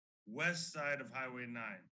the west side of Highway 9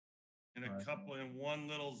 in in one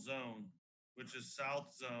little zone, which is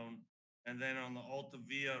South Zone. And then on the Alta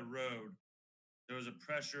Via Road, there was a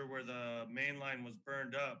pressure where the main line was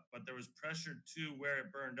burned up, but there was pressure to where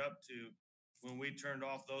it burned up to when we turned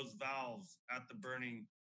off those valves at the burning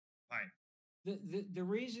pipe. The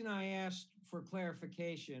reason I asked for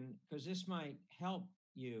clarification, because this might help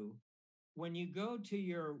you, when you go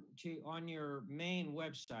on your main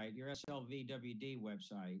website, your SLVWD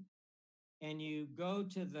website, and you go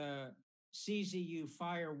to the CZU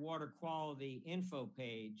Fire Water Quality info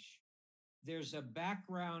page, there's a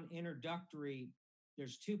background introductory,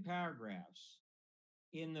 there's 2 paragraphs.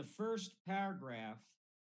 In the first paragraph,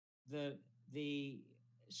 the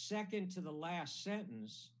second to the last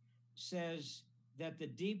sentence says that the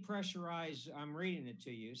depressurized, I'm reading it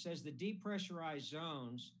to you, says the depressurized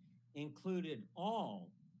zones included all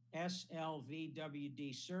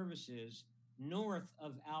SLVWD services north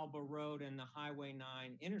of Alba Road and the Highway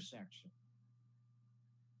 9 intersection.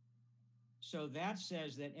 So that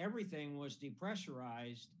says that everything was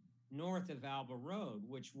depressurized north of Alba Road,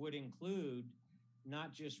 which would include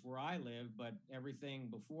not just where I live, but everything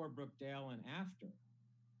before Brookdale and after.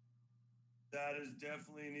 That is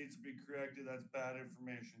definitely needs to be corrected. That's bad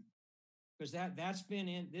information. Because that's been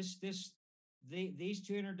in these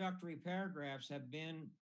 2 introductory paragraphs have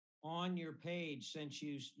been on your page since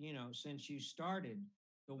you started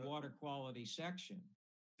the water quality section.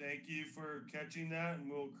 Thank you for catching that, and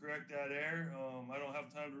we'll correct that error. I don't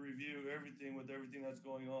have time to review everything with everything that's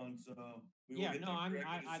going on, so we will get that corrected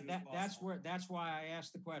as soon as possible. That's why I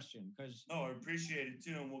asked the question, because no, I appreciate it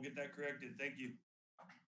too, and we'll get that corrected. Thank you.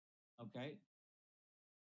 Okay.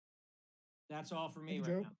 That's all for me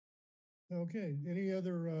right now. Okay, any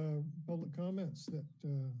other public comments that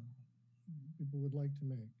people would like to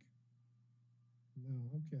make?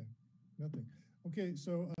 No, okay, nothing. Okay,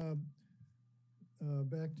 so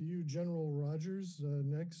back to you, General Rogers,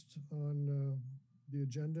 next on the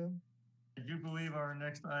agenda. I do believe our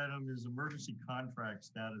next item is emergency contract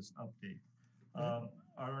status update.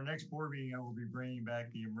 Our next board meeting, I will be bringing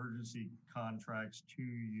back the emergency contracts to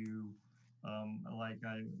you. Like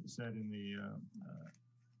I said in the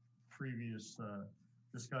previous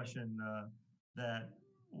discussion, that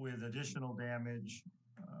with additional damage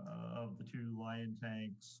of the 2 Lion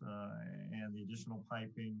tanks and the additional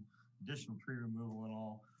piping, additional tree removal and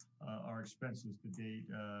all, our expenses to date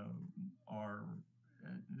are,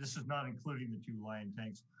 this is not including the 2 Lion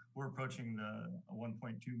tanks. We're approaching the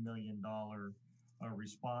 $1.2 million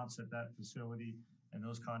response at that facility, and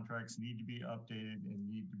those contracts need to be updated and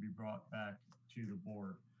need to be brought back to the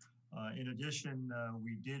board. In addition,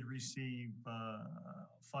 we did receive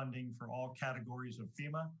funding for all categories of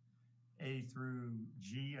FEMA, A through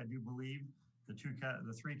G, I do believe. The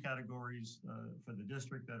 3 categories for the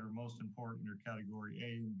district that are most important are category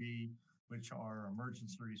A and B, which are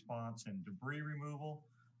emergency response and debris removal.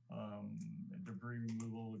 Debris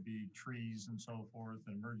removal would be trees and so forth,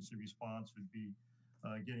 and emergency response would be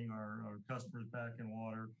getting our customers back in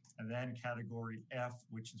water. And then category F,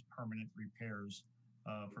 which is permanent repairs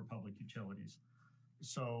for public utilities.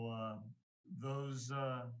 So those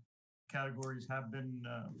categories have been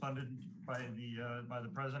funded by the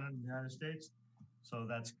President of the United States. So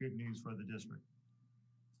that's good news for the district.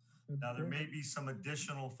 Now, there may be some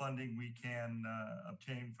additional funding we can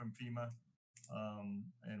obtain from FEMA,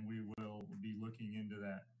 and we will be looking into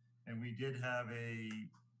that. And we did have a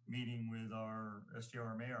meeting with our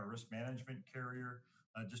SDRMA, our risk management carrier,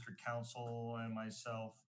 district council, and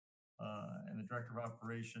myself, and the director of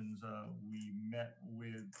operations. We met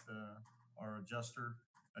with our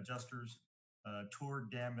adjusters,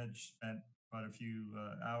 toured damage, spent quite a few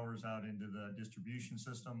hours out into the distribution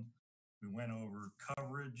system. We went over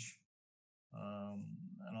coverage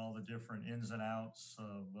and all the different ins and outs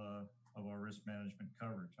of our risk management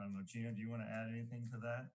coverage. I don't know, Gina, do you want to add anything to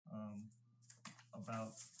that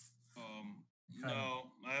about? No,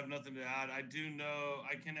 I have nothing to add. I do know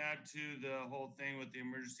I can add to the whole thing with the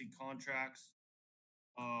emergency contracts.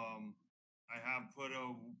 I have put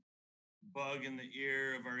a bug in the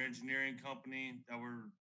ear of our engineering company that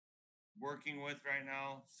we're working with right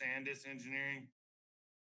now, Sandus Engineering.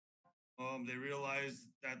 They realize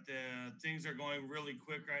that the things are going really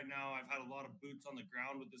quick right now. I've had a lot of boots on the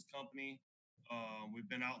ground with this company. We've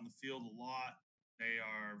been out in the field a lot. They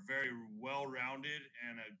are very well-rounded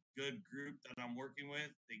and a good group that I'm working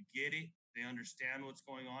with. They get it. They understand what's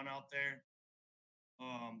going on out there.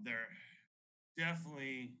 They're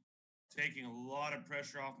definitely taking a lot of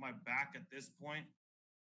pressure off my back at this point.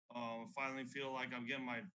 I finally feel like I'm getting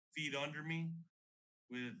my feet under me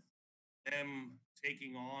with them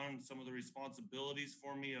taking on some of the responsibilities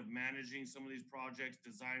for me of managing some of these projects,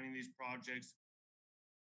 designing these projects,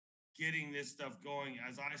 getting this stuff going,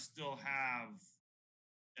 as I still have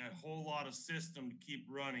a whole lot of system to keep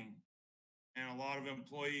running and a lot of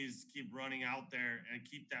employees keep running out there and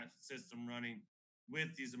keep that system running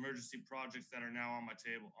with these emergency projects that are now on my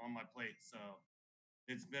table, on my plate. So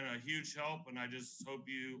it's been a huge help, and I just hope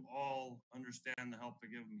you all understand the help they're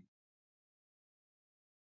giving me.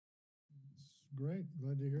 Great,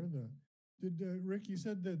 glad to hear that. Did Rick, you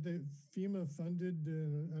said that the FEMA funded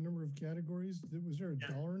a number of categories. Was there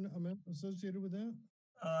a dollar amount associated with that?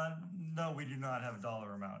 No, we do not have a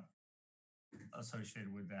dollar amount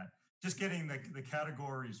associated with that. Just getting the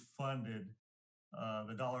categories funded,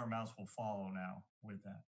 the dollar amounts will follow now with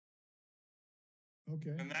that.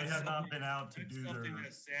 Okay. And they have not been out to do something their...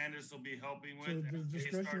 that Sandus will be helping with. So the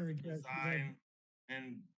discretionary design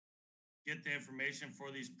and get the information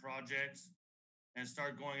for these projects and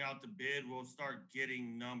start going out to bid. We'll start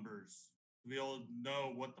getting numbers. We'll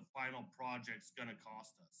know what the final project's going to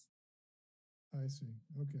cost us. I see.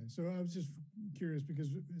 Okay. So I was just curious because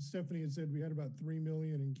Stephanie had said we had about 3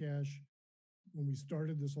 million in cash when we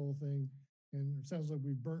started this whole thing. And it sounds like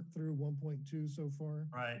we've burnt through 1.2 so far.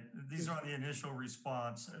 Right. These are the initial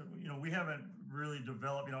response. We haven't really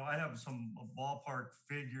developed, I have some ballpark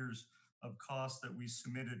figures of costs that we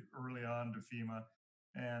submitted early on to FEMA.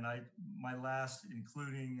 And my last,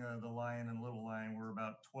 including the Lion and Little Lion, were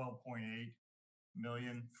about 12.8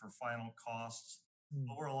 million for final costs.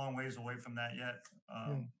 But we're a long ways away from that yet.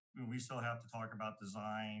 We still have to talk about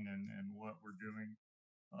design and what we're doing.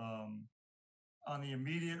 On the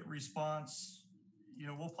immediate response,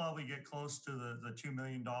 we'll probably get close to the $2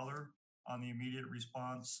 million on the immediate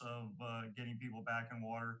response of getting people back in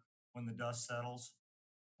water. when the dust settles,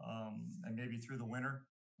 and maybe through the winter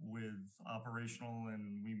with operational,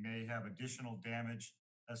 and we may have additional damage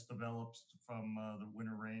that's developed from the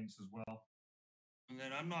winter rains as well. And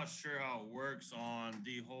then I'm not sure how it works on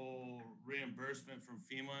the whole reimbursement from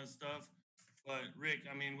FEMA and stuff. But Rick,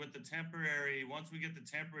 I mean, with the temporary, once we get the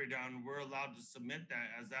temporary down, we're allowed to submit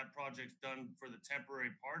that as that project's done for the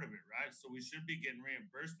temporary part of it, right? So we should be getting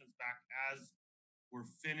reimbursements back as we're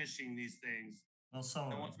finishing these things. Well,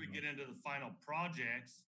 and once we get into the final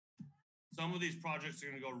projects, some of these projects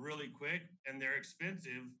are going to go really quick and they're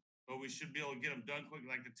expensive, but we should be able to get them done quick,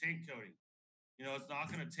 like the tank coating. You know, it's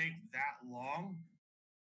not going to take that long,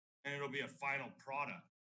 and it'll be a final product.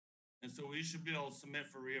 And so we should be able to submit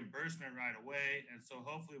for reimbursement right away. And so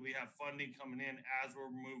hopefully we have funding coming in as we're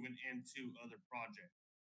moving into other projects.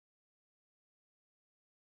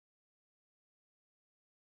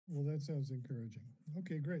 Well, that sounds encouraging.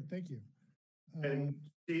 Okay, great. Thank you. And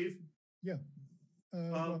Steve? Yeah.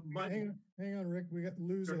 Well, hang on, Rick. We got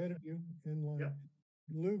Lou's ahead of you in line. Yep.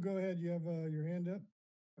 Lou, go ahead. You have your hand up.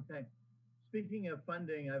 Okay. Speaking of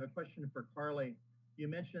funding, I have a question for Carly. You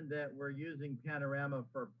mentioned that we're using Panorama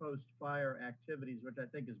for post-fire activities, which I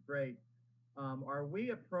think is great. Are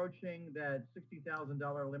we approaching that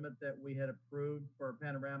 $60,000 limit that we had approved for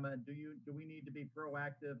Panorama? Do we need to be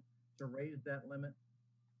proactive to raise that limit?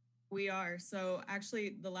 We are. So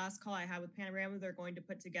actually the last call I had with Panorama, they're going to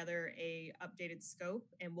put together a updated scope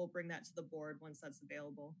and we'll bring that to the board once that's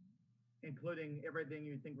available. Including everything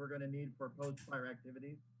you think we're going to need for post-fire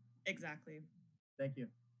activities? Exactly. Thank you.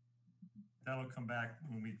 That'll come back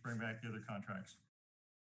when we bring back the other contracts.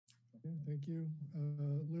 Okay, thank you.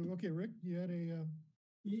 Lou, okay, Rick, you had a...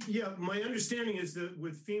 Yeah, my understanding is that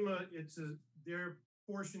with FEMA, their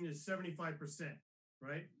portion is 75%,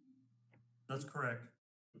 right? That's correct.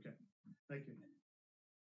 Okay, thank you.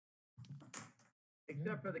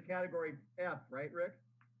 Except for the category F, right, Rick?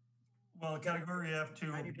 Well, category F too,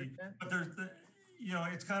 90%? but there's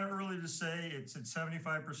it's kind of early to say. It's at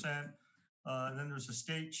 75%. And then there's a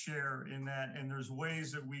state share in that, and there's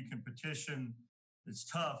ways that we can petition. It's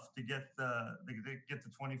tough to get the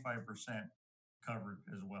 25% covered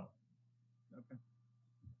as well. Okay.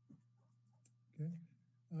 Okay.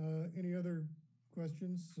 Any other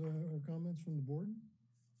questions or comments from the board?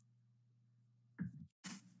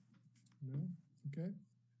 No? Okay.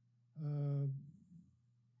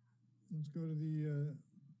 Let's go to the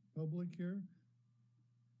public here.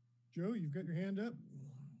 Joe, you've got your hand up.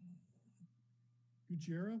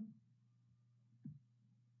 Gutierrez?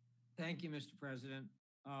 Thank you, Mr. President.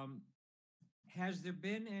 Has there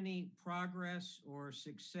been any progress or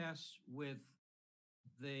success with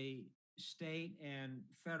the state and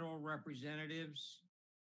federal representatives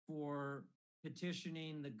for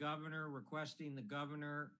petitioning the governor, requesting the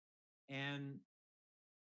governor and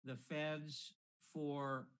the feds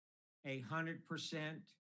for 100%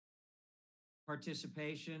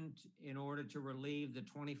 participation in order to relieve the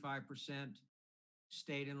 25%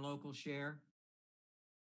 state and local share?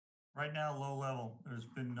 Right now, low level. There's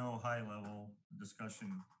been no high level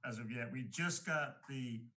discussion as of yet. We just got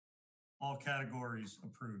all categories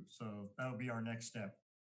approved, so that'll be our next step.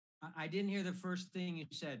 I didn't hear the first thing you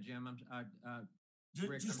said, Jim.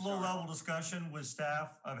 Rick, just low level discussion with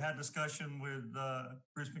staff. I've had discussion with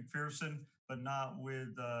Bruce McPherson, but not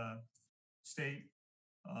with state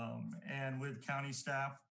and with county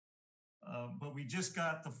staff. But we just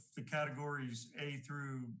got the categories A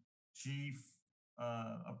through G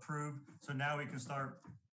approved. So now we can start,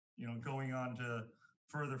 going on to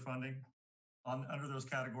further funding under those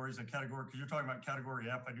categories. A category, because you're talking about category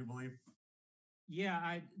F, I do believe.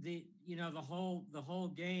 Yeah, the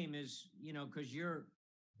whole game is,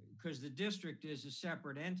 because the district is a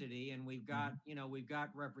separate entity, and we've got, we've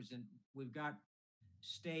got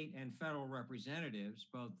state and federal representatives,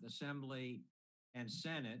 both assembly and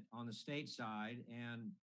Senate on the state side,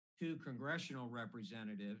 and 2 congressional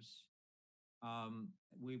representatives.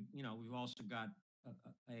 We've also got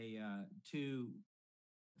 2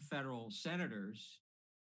 federal senators.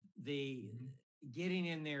 Getting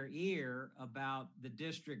in their ear about the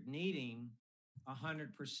district needing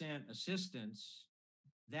 100% assistance,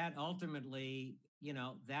 that ultimately,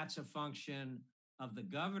 that's a function of the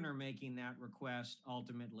governor making that request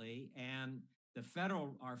ultimately, and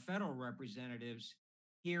our federal representatives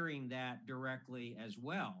hearing that directly as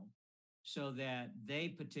well, so that they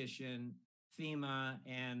petition FEMA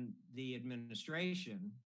and the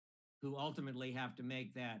administration, who ultimately have to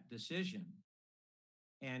make that decision.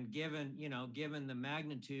 And given the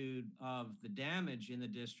magnitude of the damage in the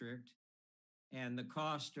district and the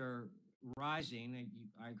costs are rising,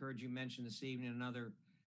 I heard you mention this evening another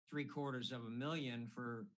 $750,000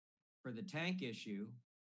 for for the tank issue,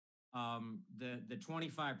 the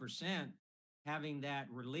 25%, having that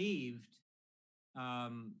relieved,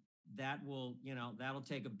 that will, that'll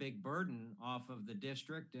take a big burden off of the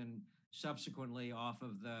district and subsequently off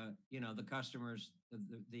of the, the customers,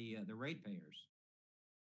 the ratepayers.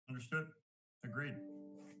 Understood. Agreed.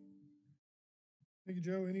 Thank you,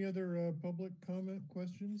 Joe. Any other public comment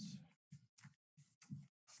questions?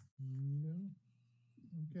 No.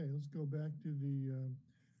 Okay, let's go back to the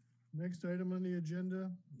next item on the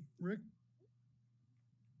agenda. Rick?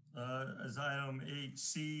 As item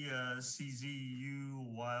 8C,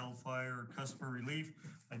 CZU wildfire customer relief,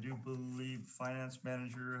 I do believe finance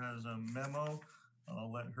manager has a memo.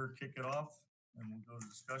 I'll let her kick it off and we'll go to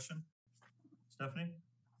discussion. Stephanie?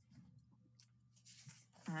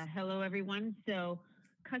 Hello, everyone. So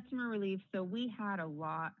customer relief. So we had a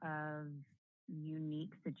lot of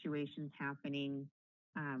unique situations happening.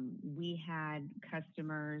 We had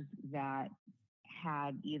customers that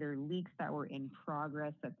had either leaks that were in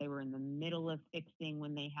progress that they were in the middle of fixing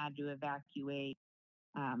when they had to evacuate,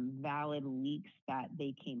 valid leaks that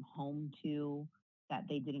they came home to that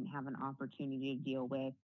they didn't have an opportunity to deal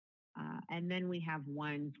with. And then we have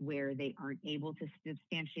ones where they aren't able to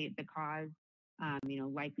substantiate the cause.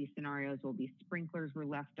 Likely scenarios will be sprinklers were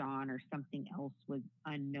left on or something else was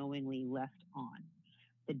unknowingly left on.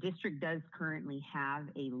 The district does currently have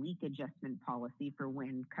a leak adjustment policy for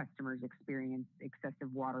when customers experience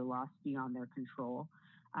excessive water loss beyond their control.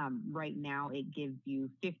 Right now, it gives you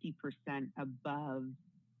 50% above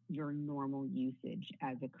your normal usage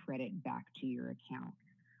as a credit back to your account.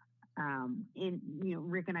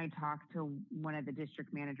 Rick and I talked to one of the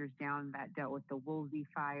district managers down that dealt with the Woolsey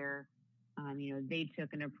fire. They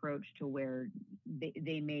took an approach to where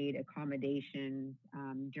they made accommodations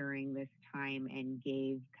during this time and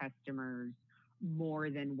gave customers more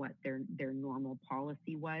than what their normal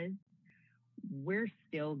policy was. We're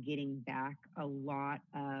still getting back a lot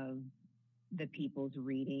of the people's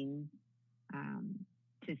readings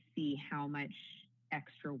to see how much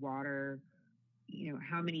extra water,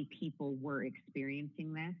 how many people were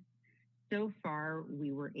experiencing this. So far,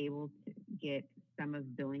 we were able to get some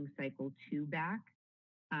of billing cycle 2 back.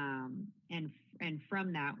 And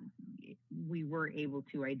from that, we were able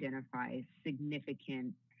to identify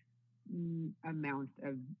significant amounts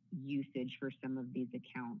of usage for some of these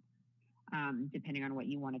accounts. Depending on what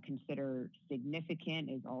you want to consider significant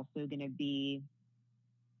is also going to be,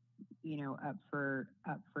 up for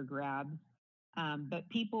grabs. But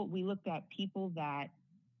we looked at people that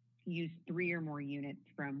used 3 or more units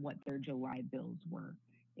from what their July bills were.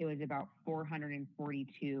 It was about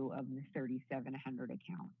 442 of the 3,700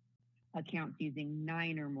 accounts. Accounts using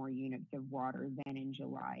 9 or more units of water than in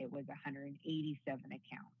July, it was 187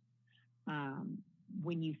 accounts.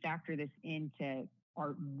 When you factor this into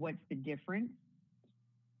what's the difference,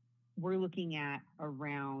 we're looking at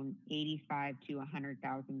around $85,000 to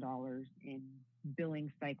 $100,000 in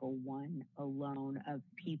billing cycle 1 alone of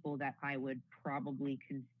people that I would probably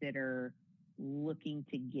consider looking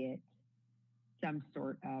to get some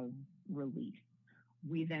sort of relief.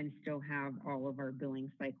 We then still have all of our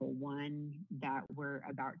billing cycle 1 that we're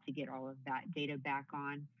about to get all of that data back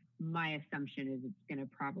on. My assumption is it's going to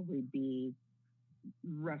probably be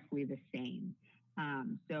roughly the same.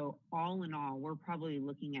 So all in all, we're probably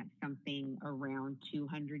looking at something around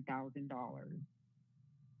 $200,000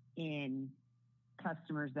 in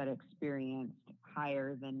customers that experienced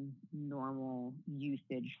higher than normal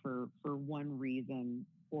usage for one reason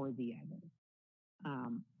or the other.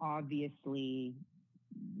 Obviously,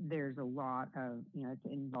 there's a lot of, it's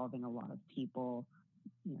involving a lot of people,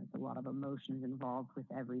 it's a lot of emotions involved with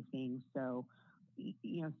everything. So,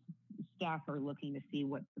 staff are looking to see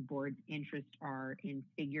what the board's interests are in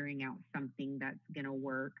figuring out something that's going to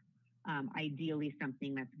work. Ideally,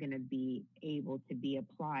 something that's going to be able to be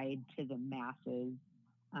applied to the masses.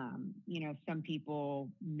 Some people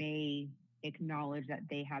may acknowledge that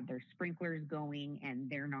they have their sprinklers going and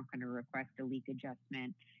they're not going to request a leak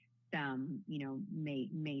adjustment. Some,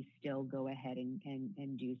 may still go ahead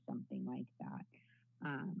and do something like that.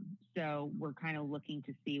 So we're kind of looking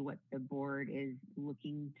to see what the board is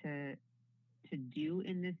looking to do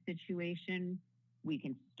in this situation. We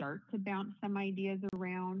can start to bounce some ideas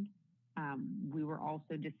around. We were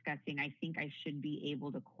also discussing, I think I should be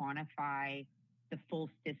able to quantify the full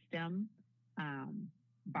system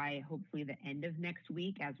by hopefully the end of next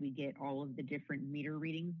week as we get all of the different meter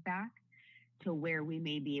readings back to where we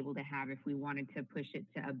may be able to have, if we wanted to push it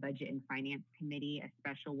to a budget and finance committee, a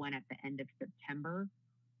special one at the end of September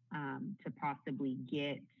to possibly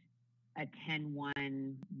get a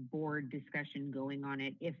 10-1 board discussion going on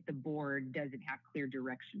it if the board doesn't have clear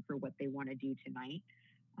direction for what they want to do tonight.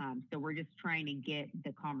 So we're just trying to get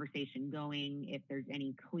the conversation going. If there's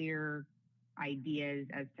any clear ideas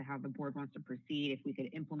as to how the board wants to proceed, if we could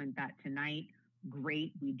implement that tonight,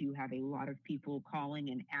 great. We do have a lot of people calling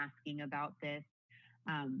and asking about this.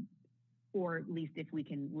 Or at least if we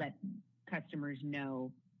can let customers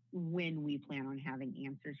know when we plan on having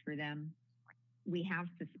answers for them. We have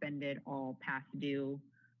suspended all past due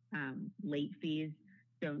late fees,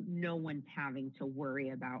 so no one's having to worry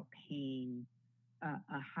about paying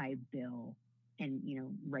a high bill. And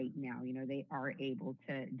right now, they are able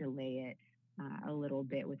to delay it a little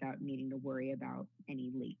bit without needing to worry about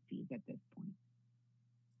any late fees at this point.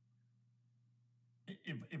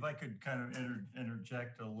 If I could kind of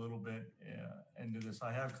interject a little bit into this,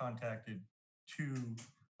 I have contacted 2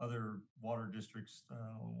 other water districts,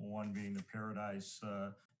 one being the Paradise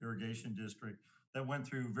Irrigation District, that went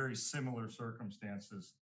through very similar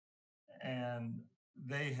circumstances. And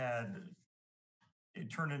it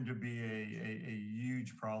turned into be a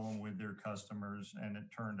huge problem with their customers, and it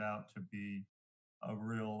turned out to be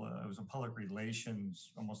it was a public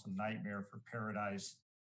relations, almost a nightmare for Paradise.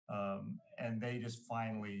 And they just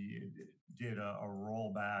finally did a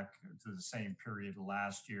rollback to the same period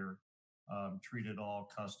last year, treated all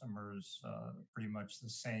customers pretty much the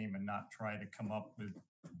same and not try to come up with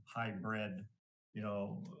hybrid,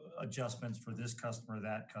 adjustments for this customer,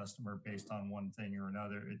 that customer based on one thing or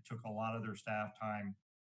another. It took a lot of their staff time.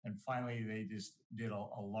 And finally, they just did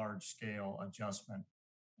a large scale adjustment.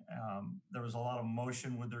 There was a lot of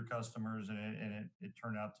motion with their customers, and it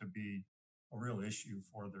turned out to be a real issue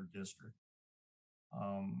for their district.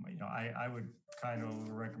 I would kind of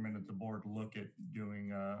recommend that the board look at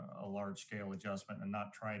doing a large scale adjustment and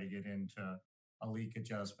not try to get into a leak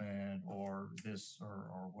adjustment or this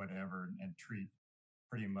or whatever, and treat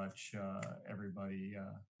pretty much everybody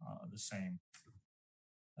the same.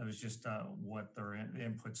 That was just what the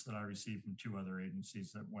inputs that I received from 2 other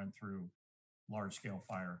agencies that went through large scale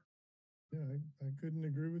fire. Yeah, I couldn't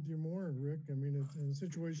agree with you more, Rick. I mean, in a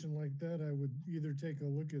situation like that, I would either take a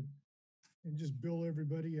look at and just bill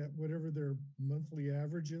everybody at whatever their monthly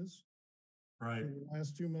average is. Right. For the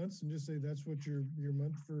last 2 months, and just say that's what your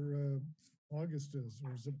month for August is,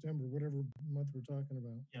 or September, whatever month we're talking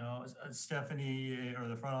about. Stephanie or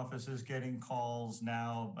the front office is getting calls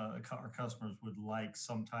now. Our customers would like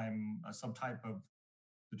some type of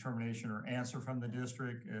determination or answer from the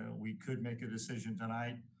district. We could make a decision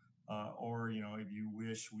tonight. Or, if you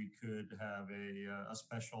wish, we could have a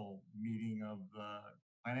special meeting of the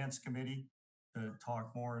finance committee to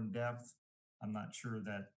talk more in depth. I'm not sure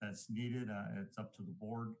that that's needed. It's up to the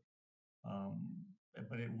board.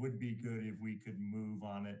 But it would be good if we could move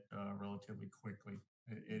on it relatively quickly.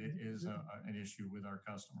 It is an issue with our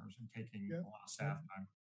customers and taking a lot of staff time.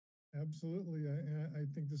 Absolutely. I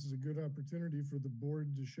think this is a good opportunity for the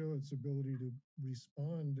board to show its ability to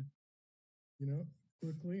respond,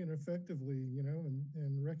 quickly and effectively,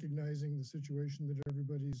 and recognizing the situation that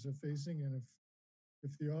everybody's facing. And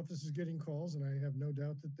if the office is getting calls, and I have no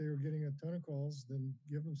doubt that they're getting a ton of calls, then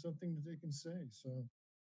give them something that they can say. So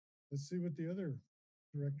let's see what the other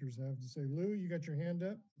directors have to say. Lou, you got your hand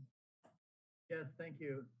up? Yes, thank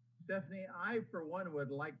you. Stephanie, I, for one, would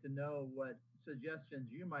like to know what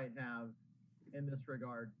suggestions you might have in this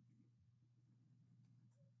regard.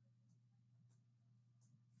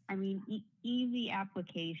 I mean, easy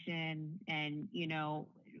application, and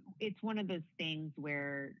it's one of those things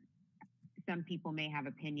where some people may have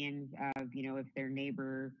opinions of, if their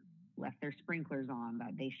neighbor left their sprinklers on,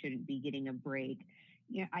 that they shouldn't be getting a break.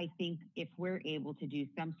 I think if we're able to do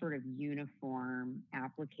some sort of uniform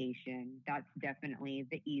application, that's definitely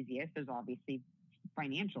the easiest. There's obviously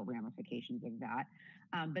financial ramifications of that,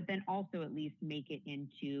 but then also at least make it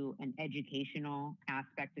into an educational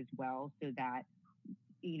aspect as well, so that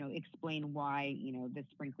explain why, the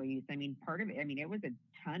sprinkler use. I mean, part of it, it was a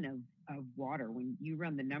ton of water. When you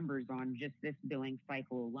run the numbers on just this billing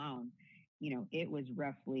cycle alone, it was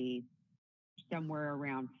roughly somewhere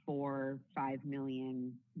around 4-5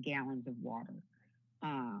 million gallons of water,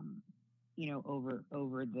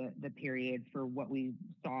 over the period for what we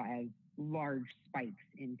saw as large spikes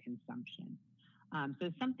in consumption. So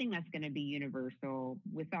it's something that's going to be universal.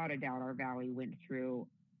 Without a doubt, our valley went through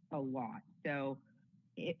a lot. So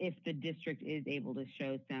if the district is able to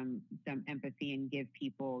show some empathy and give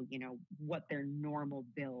people, what their normal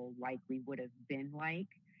bill likely would have been like,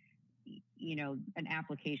 an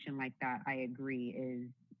application like that, I agree,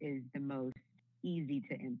 is the most easy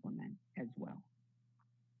to implement as well.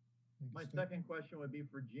 My second question would be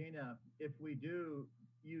for Gina. If we do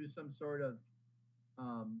use some sort of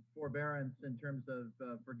forbearance in terms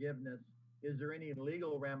of forgiveness, is there any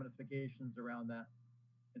legal ramifications around that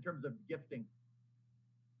in terms of gifting?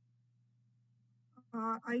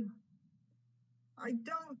 I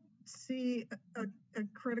don't see a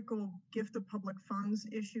critical gift of public funds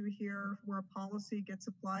issue here where a policy gets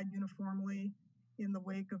applied uniformly in the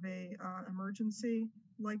wake of a emergency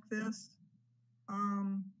like this.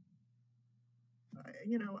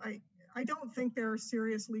 You know, I don't think there are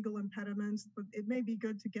serious legal impediments, but it may be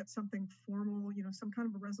good to get something formal, you know, some kind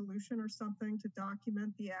of a resolution or something to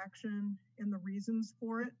document the action and the reasons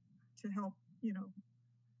for it to help, you know,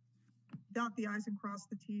 dot the I's and cross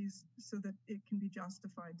the T's so that it can be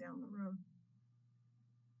justified down the road.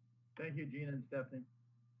 Thank you, Gina and Stephanie.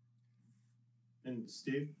 And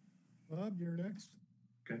Steve? Bob, you're next.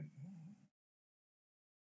 Okay.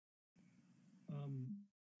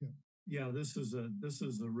 Yeah, this is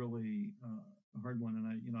a really hard one,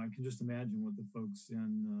 and I can just imagine what the folks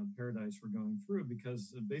in Paradise were going through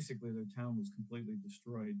because basically their town was completely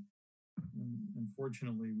destroyed. And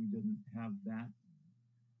unfortunately, we didn't have that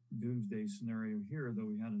doomsday scenario here, though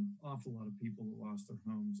we had an awful lot of people that lost their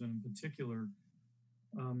homes. And in particular,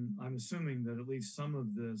 I'm assuming that at least some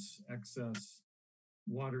of this excess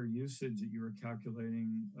water usage that you were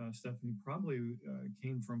calculating, Stephanie, probably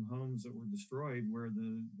came from homes that were destroyed where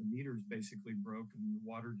the meters basically broke and the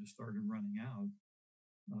water just started running out.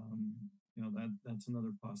 You know, that's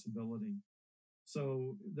another possibility.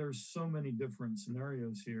 So there's so many different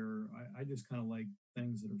scenarios here. I just kind of like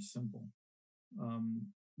things that are simple.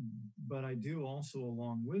 But I do also,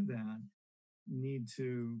 along with that, need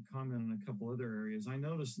to comment on a couple other areas. I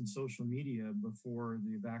noticed in social media before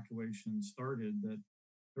the evacuation started that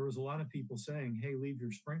there was a lot of people saying, hey, leave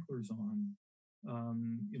your sprinklers on,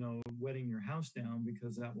 you know, wetting your house down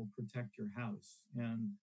because that will protect your house.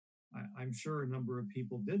 And I'm sure a number of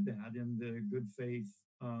people did that in the good faith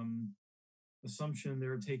assumption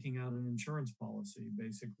they're taking out an insurance policy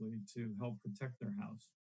basically to help protect their house.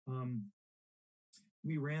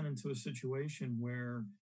 We ran into a situation where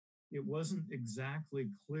it wasn't exactly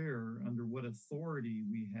clear under what authority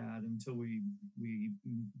we had until we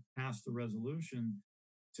passed the resolution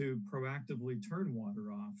to proactively turn water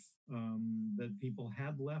off that people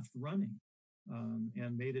had left running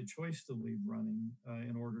and made a choice to leave running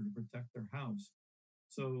in order to protect their house.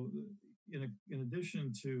 So in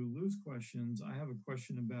addition to Lou's questions, I have a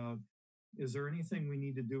question about, is there anything we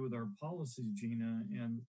need to do with our policies, Gina,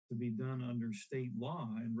 and to be done under state law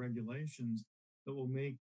and regulations that will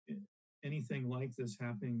make anything like this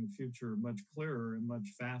happening in the future much clearer and much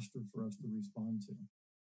faster for us to respond to?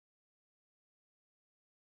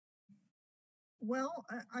 Well,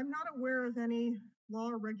 I'm not aware of any law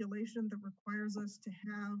or regulation that requires us to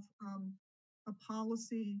have a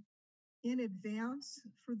policy in advance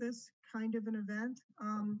for this kind of an event.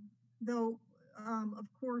 Though, of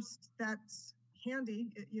course, that's handy.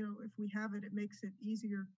 You know, if we have it, it makes it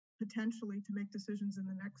easier potentially to make decisions in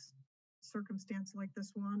the next circumstance like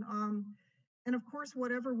this one. And of course,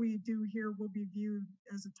 whatever we do here will be viewed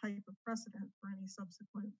as a type of precedent for any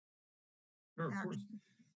subsequent action.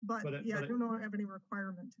 But yeah, I don't have any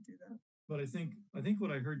requirement to do that. But I think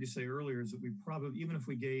what I heard you say earlier is that we probably, even if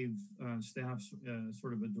we gave staff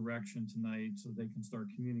sort of a direction tonight so they can start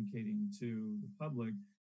communicating to the public,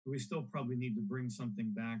 we still probably need to bring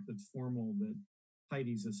something back that's formal that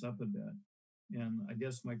tidies us up a bit. And I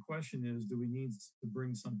guess my question is, do we need to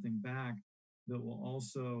bring something back that will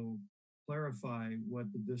also clarify what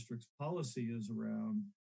the district's policy is around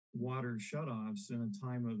water shutoffs in a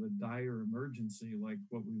time of a dire emergency like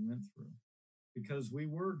what we went through? Because we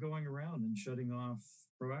were going around and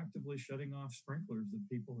proactively shutting off sprinklers that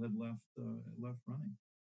people had left running.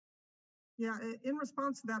 Yeah, in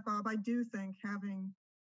response to that, Bob, I do think having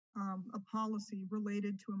a policy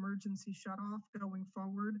related to emergency shutoff going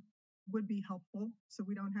forward would be helpful. So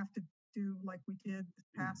we don't have to do like we did this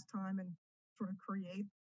past time and sort of create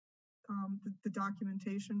the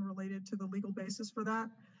documentation related to the legal basis for that.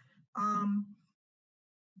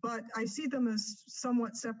 But I see them as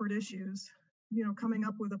somewhat separate issues. You know, coming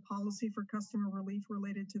up with a policy for customer relief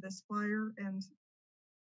related to this fire and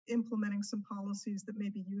implementing some policies that may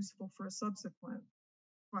be useful for a subsequent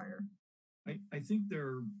fire. I think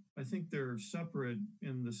they're separate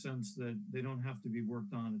in the sense that they don't have to be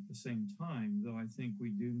worked on at the same time, though I think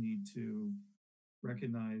we do need to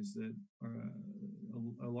recognize that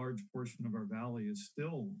a large portion of our valley is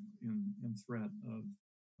still in threat of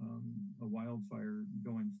a wildfire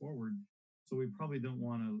going forward. So we probably don't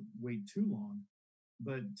want to wait too long.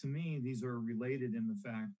 But to me, these are related in the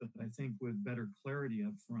fact that I think with better clarity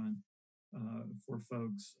up front, for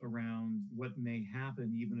folks around what may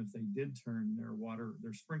happen even if they did turn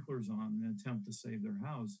their sprinklers on in an attempt to save their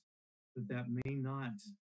house, that may not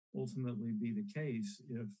ultimately be the case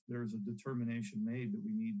if there's a determination made that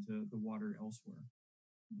we need the water elsewhere.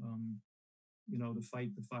 To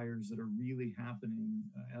fight the fires that are really happening,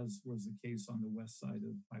 as was the case on the west side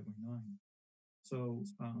of Highway 9. So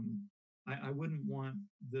I wouldn't want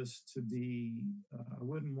this to be, I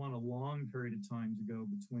wouldn't want a long period of time to go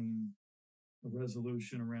between a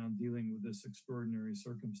resolution around dealing with this extraordinary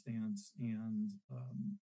circumstance and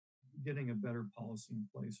getting a better policy in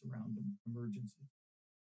place around emergency.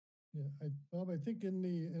 Yeah, Bob, I think in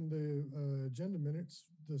the agenda minutes,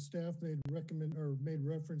 the staff made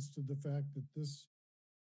reference to the fact that this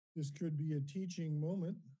could be a teaching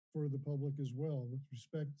moment for the public as well, with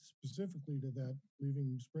respect specifically to that,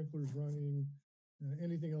 leaving sprinklers running,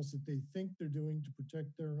 anything else that they think they're doing to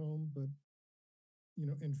protect their home, but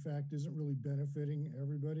in fact, isn't really benefiting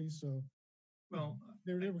everybody. So, well,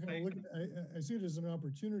 I see it as an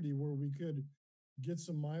opportunity where we could get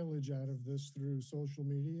some mileage out of this through social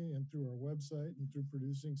media and through our website and through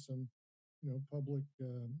producing some, public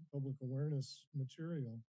awareness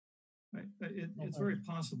material. It's very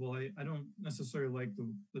possible. I don't necessarily like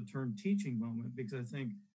the term teaching moment, because I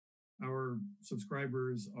think our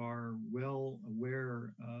subscribers are well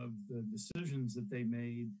aware of the decisions that they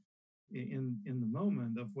made in the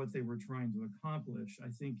moment of what they were trying to accomplish. I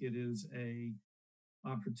think it is a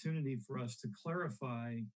opportunity for us to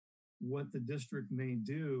clarify what the district may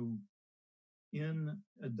do in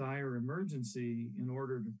a dire emergency in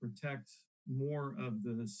order to protect more of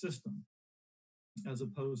the system, as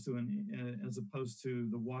opposed to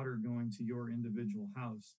the water going to your individual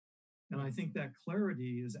house. And I think that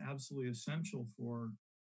clarity is absolutely essential for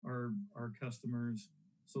our customers,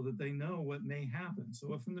 so that they know what may happen.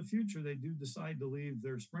 So if in the future they do decide to leave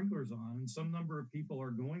their sprinklers on, and some number of people are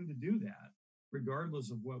going to do that, regardless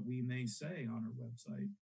of what we may say on our website,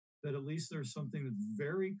 that at least there's something that's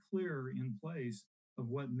very clear in place of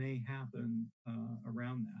what may happen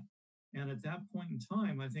around that. And at that point in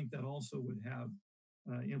time, I think that also would have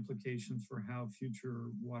implications for how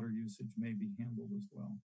future water usage may be handled as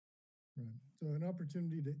well. Right. So an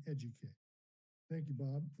opportunity to educate. Thank you,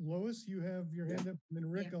 Bob. Lois, you have your hand up, and then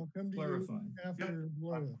Rick, I'll come to you after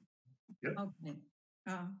Lois. Yep. Okay.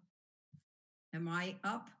 Am I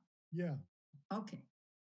up? Yeah. Okay.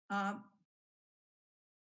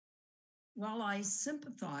 Well, I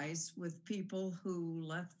sympathize with people who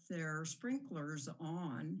left their sprinklers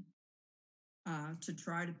on to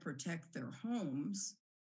try to protect their homes.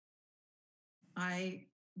 I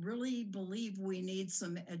really believe we need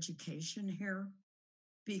some education here,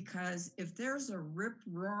 because if there's a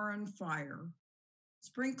rip-roaring fire,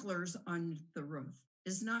 sprinklers on the roof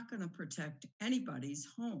is not going to protect anybody's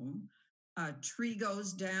home. A tree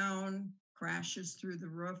goes down, crashes through the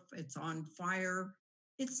roof, it's on fire.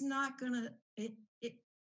 It's not going to, it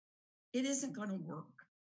isn't going to work.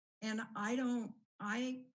 And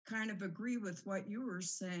I kind of agree with what you were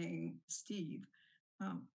saying, Steve,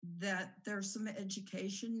 that there's some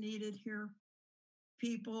education needed here.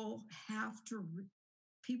 People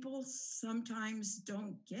sometimes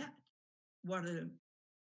don't get what a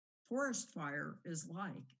forest fire is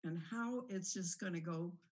like and how it's just going to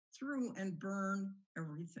go through and burn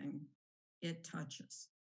everything it touches.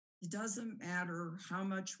 It doesn't matter how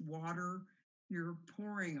much water you're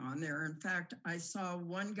pouring on there. In fact, I saw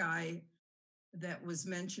one guy that was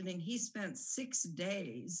mentioning he spent 6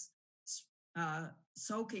 days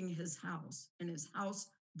soaking his house, and his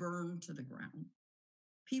house burned to the ground.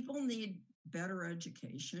 People need better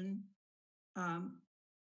education,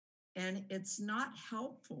 and it's not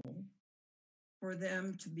helpful for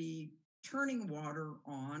them to be turning water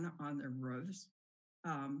on their roofs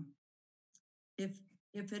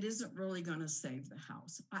if it isn't really going to save the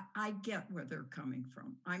house. I get where they're coming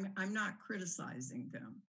from. I'm not criticizing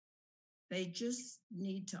them. They just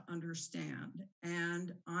need to understand.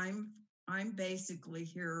 And I'm basically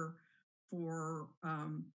here for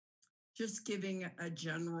just giving a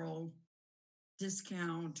general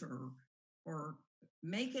discount or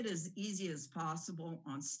make it as easy as possible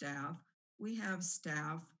on staff. We have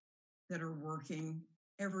staff that are working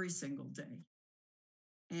every single day.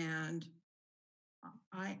 And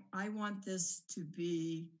I want this to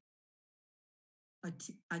be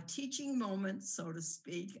a teaching moment, so to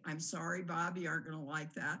speak. I'm sorry, Bob, you aren't going to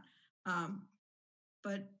like that.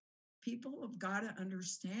 But people have got to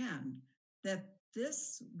understand that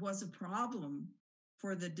this was a problem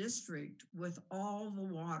for the district with all the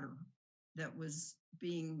water that was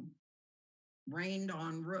being rained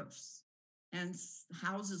on roofs, and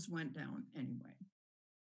houses went down anyway.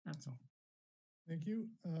 That's all. Thank you,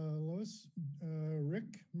 Lois. Rick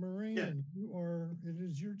Moran, it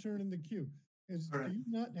is your turn in the queue. Do you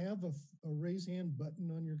not have a raise hand button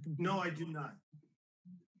on your computer? No, I do not.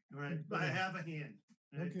 All right, but I have a hand.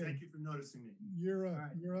 Okay. Thank you for noticing me. You're up.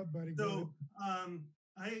 Right. You're up, buddy. So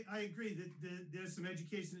I agree that there's some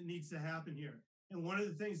education that needs to happen here. And one of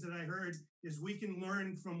the things that I heard is we can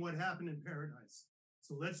learn from what happened in Paradise.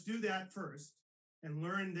 So let's do that first and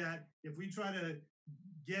learn that if we try to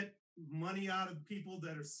get money out of people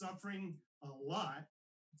that are suffering a lot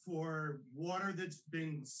for water that's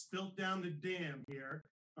been spilt down the dam here,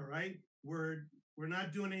 all right, we're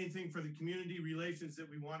not doing anything for the community relations that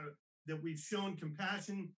we want to, that we've shown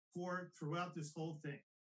compassion for throughout this whole thing.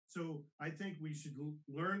 So I think we should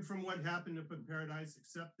learn from what happened up in Paradise,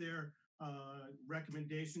 accept their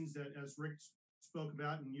recommendations that, as Rick spoke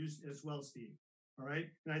about, and use as well, Steve. All right.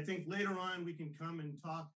 And I think later on we can come and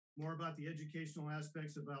talk more about the educational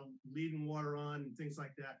aspects about leading water on and things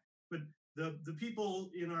like that. But the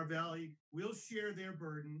people in our valley will share their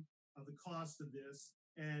burden of the cost of this,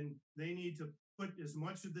 and they need to put as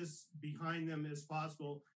much of this behind them as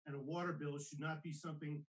possible. And a water bill should not be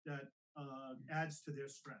something that adds to their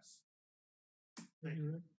stress. Thank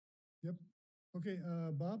you, Rick. Yep. Okay,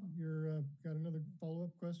 Bob, you're got another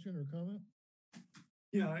follow-up question or comment?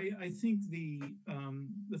 Yeah, I think the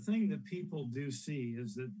thing that people do see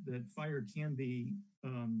is that fire can be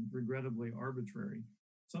regrettably arbitrary,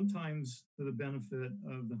 sometimes to the benefit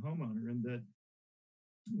of the homeowner, and that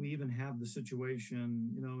we even have the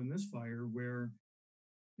situation, in this fire where,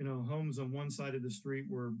 homes on one side of the street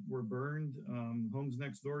were burned, homes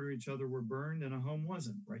next door to each other were burned, and a home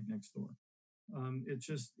wasn't right next door.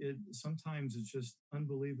 Sometimes it's just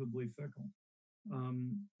unbelievably fickle.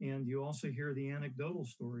 And you also hear the anecdotal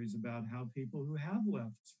stories about how people who have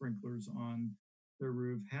left sprinklers on their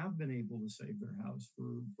roof have been able to save their house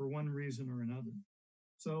for one reason or another.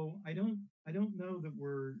 So I don't know that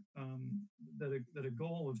we're that a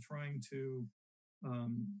goal of trying to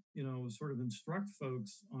sort of instruct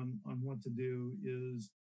folks on what to do is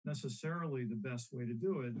necessarily the best way to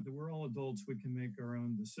do it. We're all adults, we can make our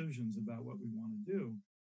own decisions about what we want to do.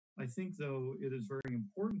 I think, though, it is very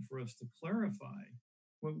important for us to clarify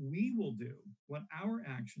what we will do, what our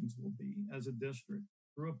actions will be as a district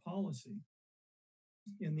through a policy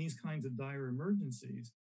in these kinds of dire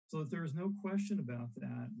emergencies, so that there is no question about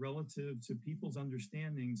that relative to people's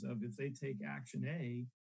understandings of if they take action A,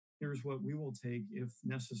 here's what we will take if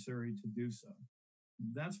necessary to do so.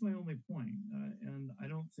 That's my only point. And I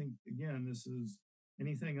don't think, again, this is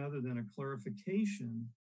anything other than a clarification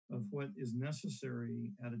of what is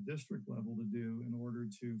necessary at a district level to do in order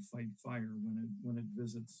to fight fire when it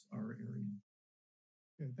visits our area.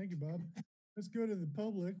 Okay, thank you, Bob. Let's go to the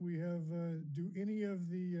public. We have, do any of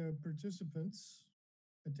the participants,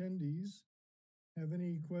 attendees, have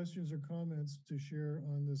any questions or comments to share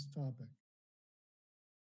on this topic?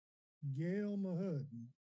 Gail Mahood.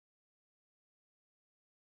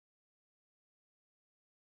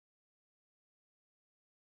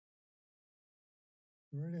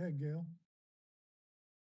 Go right ahead, Gail.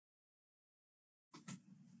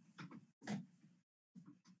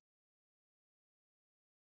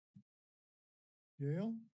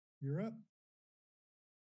 Gail, you're up.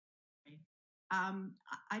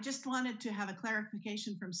 I just wanted to have a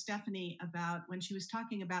clarification from Stephanie about when she was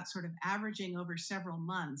talking about sort of averaging over several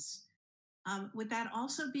months. Would that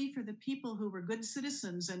also be for the people who were good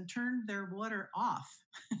citizens and turned their water off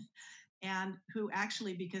and who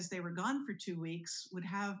actually, because they were gone for 2 weeks, would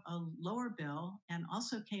have a lower bill and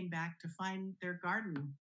also came back to find their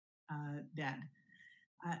garden dead?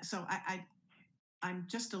 So I'm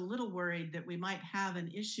just a little worried that we might have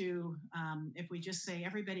an issue if we just say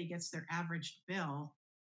everybody gets their averaged bill,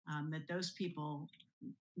 that those people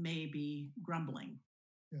may be grumbling.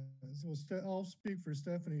 Yeah, so I'll speak for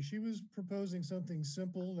Stephanie. She was proposing something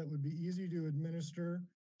simple that would be easy to administer.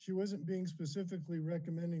 She wasn't being specifically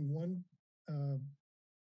recommending one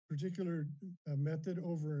particular method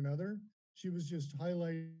over another. She was just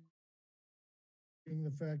highlighting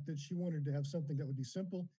the fact that she wanted to have something that would be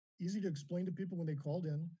simple, easy to explain to people when they called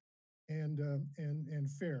in, and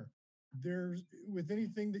fair. There's, with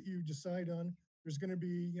anything that you decide on, there's going to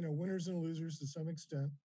be, winners and losers to some extent,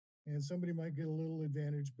 and somebody might get a little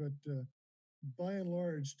advantage, but by and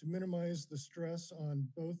large, to minimize the stress on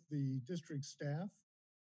both the district staff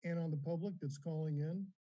and on the public that's calling in,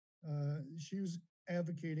 she was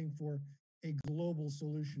advocating for a global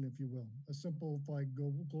solution, if you will, a simplified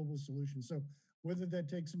global solution. So whether that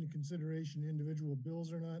takes into consideration individual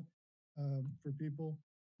bills or not for people,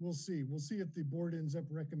 we'll see. We'll see if the board ends up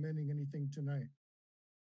recommending anything tonight.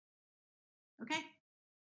 Okay.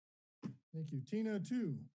 Thank you. Tina,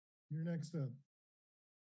 too, you're next up.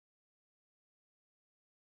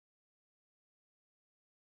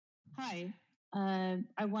 Hi.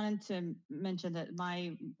 I wanted to mention that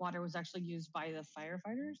my water was actually used by the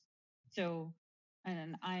firefighters. So,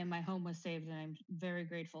 and my home was saved, and I'm very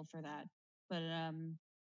grateful for that. But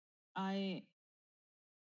I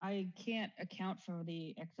can't account for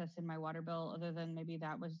the excess in my water bill, other than maybe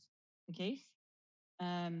that was the case.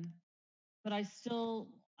 But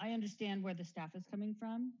I understand where the staff is coming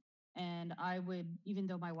from, and I would, even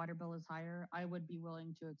though my water bill is higher, I would be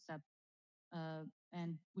willing to accept.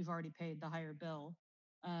 And we've already paid the higher bill,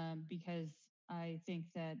 because I think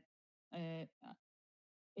that uh,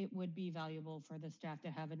 it would be valuable for the staff to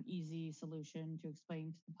have an easy solution to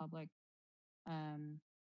explain to the public.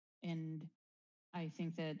 And I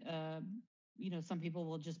think that some people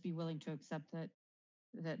will just be willing to accept that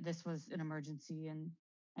this was an emergency, and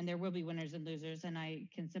there will be winners and losers. And I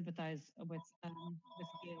can sympathize with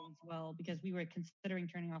Gail as well, because we were considering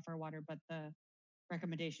turning off our water, but the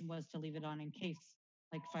recommendation was to leave it on in case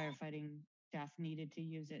like firefighting staff needed to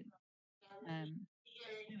use it.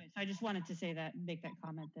 Anyway, so I just wanted to say that, make that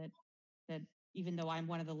comment that even though I'm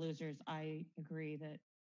one of the losers, I agree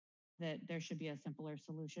that there should be a simpler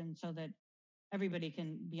solution so that everybody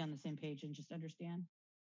can be on the same page and just understand.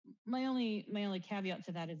 My only caveat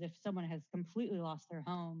to that is if someone has completely lost their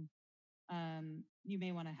home, you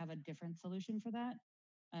may want to have a different solution for that.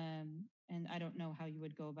 And I don't know how you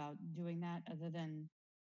would go about doing that other than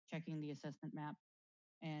checking the assessment map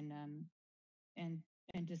and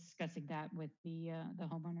discussing that with the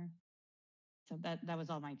homeowner. So that was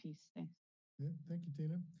all my piece. Thanks. Yeah, thank you,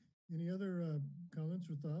 Tina. Any other comments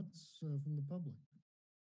or thoughts from the public?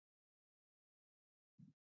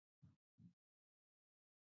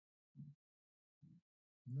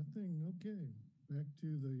 Nothing. Okay. Back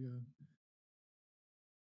to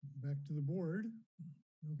the board.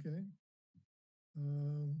 Okay.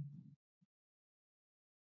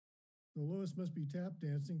 So Lois must be tap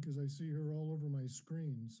dancing because I see her all over my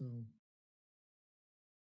screen. So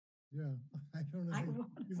yeah, I don't know.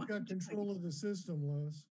 You've got control of the system,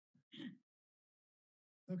 Lois.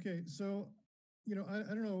 Okay, so I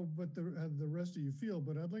don't know what the rest of you feel,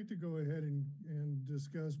 but I'd like to go ahead and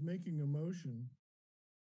discuss making a motion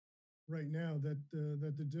right now that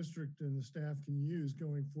the district and the staff can use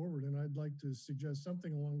going forward. And I'd like to suggest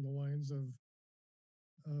something along the lines of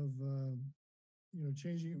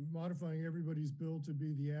modifying everybody's bill to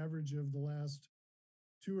be the average of the last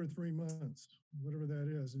 2 or 3 months, whatever that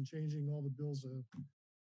is, and changing all the bills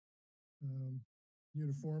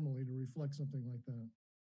uniformly to reflect something like that.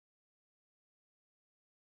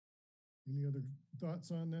 Any other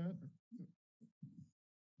thoughts on that?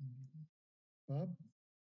 Bob?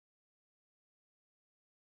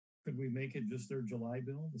 Could we make it just their July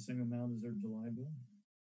bill, the same amount as their July bill?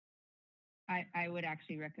 I would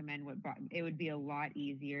actually recommend it would be a lot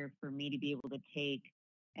easier for me to be able to take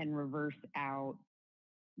and reverse out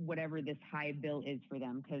whatever this high bill is for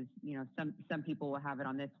them, because some people will have it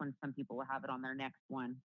on this one, some people will have it on their next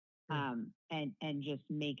one, and just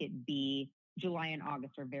make it be July and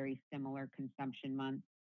August are very similar consumption months,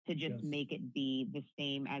 to just make it be the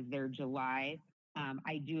same as their July.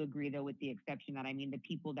 I do agree though, with the exception that the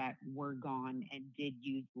people that were gone and did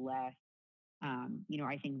use less,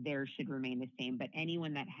 I think theirs should remain the same. But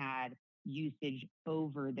anyone that had usage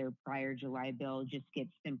over their prior July bill just gets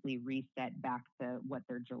simply reset back to what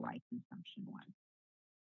their July consumption was.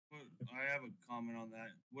 Well, I have a comment on that.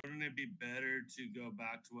 Wouldn't it be better to go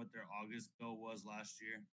back to what their August bill was last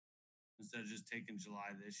year instead of just taking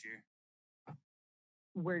July this year?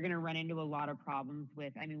 We're going to run into a lot of problems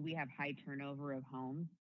with, we have high turnover of homes.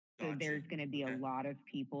 So there's going to be a lot of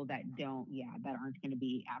people that aren't going to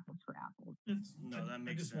be apples for apples. That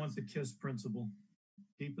makes sense. I just want the KISS principle.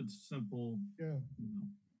 Keep it simple. Yeah.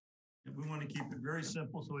 We want to keep it very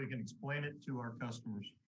simple so we can explain it to our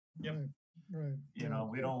customers. Yep. Right.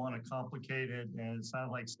 We don't want to complicate it. And it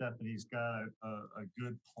sounds like Stephanie's got a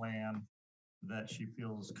good plan that she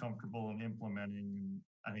feels comfortable in implementing. And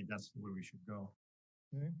I think that's the way we should go.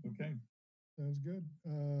 Okay. Sounds good.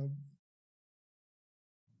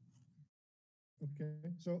 Okay,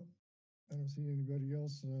 so I don't see anybody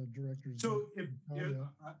else, directors. So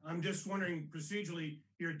I'm just wondering procedurally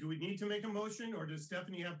here, do we need to make a motion, or does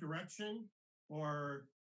Stephanie have direction, or?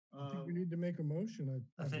 I think we need to make a motion.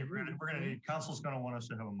 I think we're going to need, council's going to want us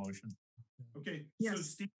to have a motion. Okay, Yes. so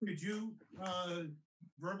Steve, could you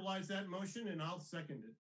verbalize that motion and I'll second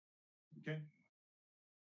it? Okay.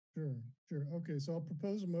 Sure. Okay, so I'll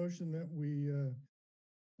propose a motion that we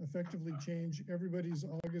effectively change everybody's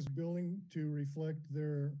August billing to reflect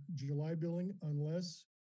their July billing unless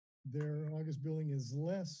their August billing is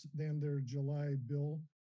less than their July bill,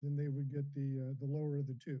 then they would get the lower of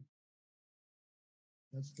the two.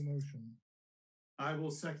 That's the motion. I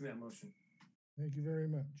will second that motion. Thank you very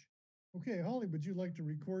much. Okay, Holly, would you like to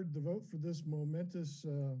record the vote for this momentous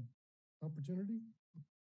opportunity?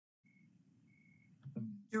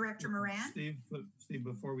 Director Moran? Steve,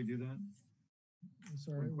 before we do that,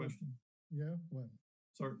 sorry, one question. Yeah, what?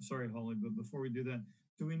 Sorry, Holly, but before we do that,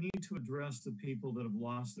 do we need to address the people that have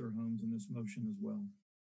lost their homes in this motion as well?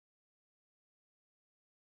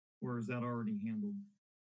 Or is that already handled?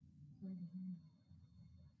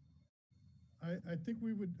 I think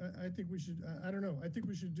we would, I think we should, I don't know. I think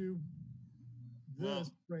we should do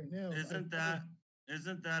this right now. Isn't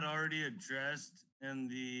that already addressed in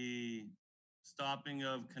the stopping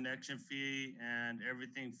of connection fee and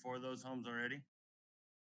everything for those homes already?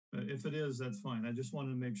 If it is, that's fine. I just wanted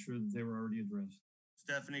to make sure that they were already addressed.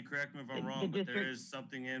 Stephanie, correct me if I'm wrong, but there is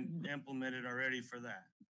something implemented already for that.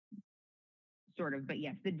 Sort of, but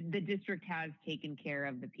yes, the district has taken care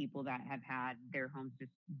of the people that have had their homes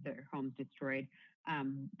destroyed.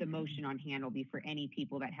 The motion on hand will be for any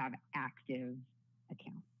people that have active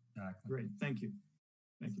accounts. Exactly. Great, thank you.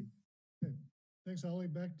 Thank you. Okay. Thanks, Holly.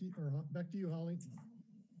 Back to you, Holly.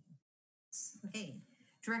 Okay.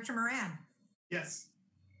 Director Moran? Yes.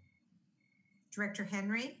 Director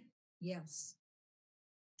Henry? Yes.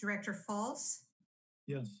 Director Fultz?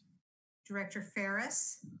 Yes. Director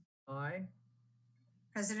Ferris? Aye.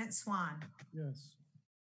 President Swan? Yes.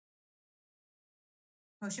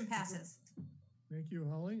 Motion passes. Thank you,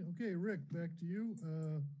 Holly. Okay, Rick, back to you.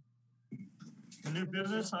 The new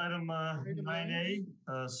business item 9A,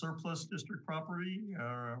 surplus district property,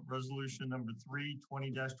 resolution number 3,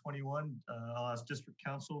 20-21. I'll ask district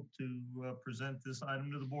council to present this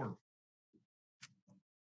item to the board.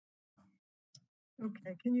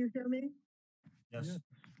 Okay, can you hear me? Yes. Yeah.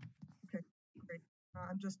 Okay, great.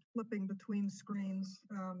 I'm just flipping between screens.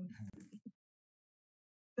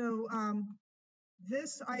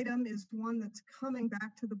 This item is one that's coming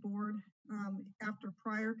back to the board after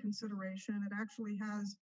prior consideration. It actually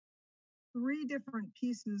has 3 different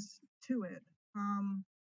pieces to it.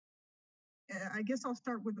 I guess I'll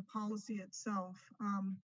start with the policy itself.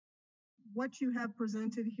 What you have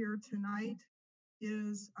presented here tonight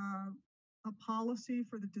is a policy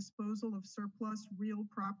for the disposal of surplus real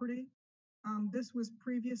property. This was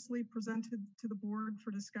previously presented to the board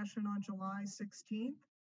for discussion on July 16th.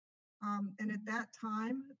 And at that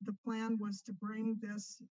time, the plan was to bring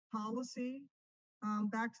this policy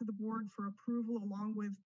back to the board for approval along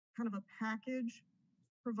with kind of a package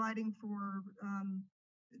providing for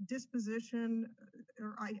disposition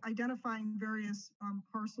or identifying various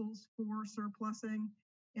parcels for surplusing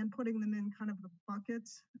and putting them in kind of the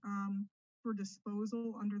buckets for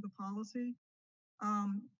disposal under the policy.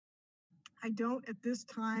 I don't at this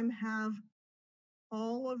time have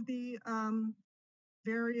all of the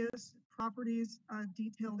various properties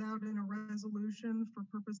detailed out in a resolution for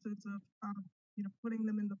purposes of putting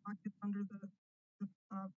them in the bucket under the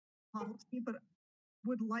policy, but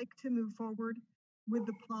would like to move forward with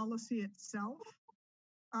the policy itself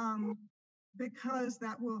because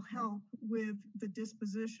that will help with the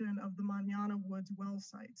disposition of the Manana Woods well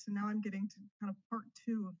site. So now I'm getting to kind of part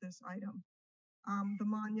 2 of this item. The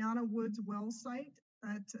Manana Woods well site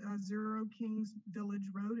at 0 Kings Village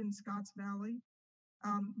Road in Scotts Valley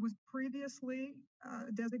was previously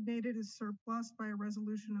designated as surplus by a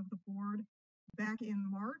resolution of the board back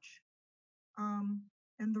in March.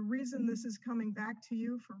 And the reason this is coming back to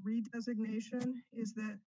you for redesignation is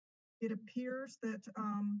that it appears that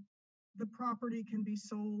the property can be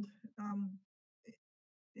sold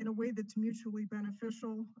in a way that's mutually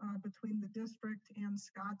beneficial between the district and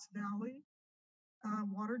Scotts Valley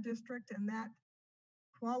Water District, and that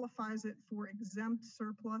qualifies it for exempt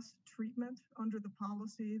surplus treatment under the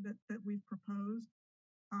policy that we've proposed.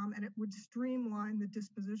 And it would streamline the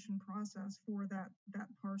disposition process for that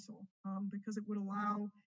parcel because it would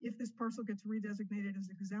allow, if this parcel gets redesignated as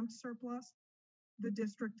exempt surplus, the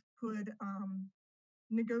district could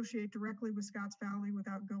negotiate directly with Scotts Valley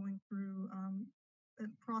without going through a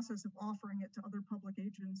process of offering it to other public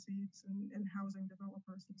agencies and housing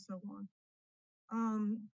developers and so on.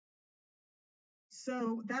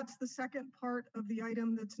 So that's the second part of the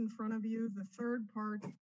item that's in front of you. The third part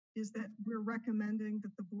is that we're recommending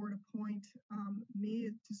that the board appoint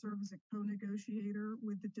me to serve as a co-negotiator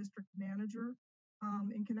with the district manager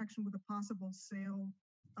in connection with a possible sale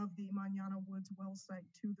of the Manana Woods well site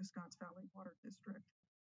to the Scotts Valley Water District.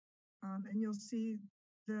 And you'll see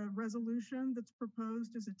the resolution that's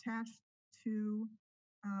proposed is attached to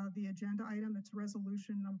the agenda item. It's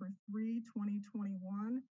resolution number 3,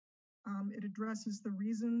 2021. It addresses the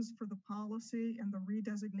reasons for the policy and the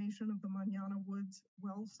redesignation of the Manana Woods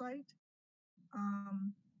well site.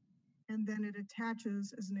 And then it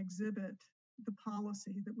attaches as an exhibit the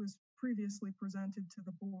policy that was previously presented to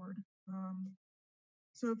the board.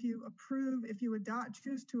 So if you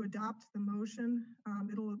choose to adopt the motion,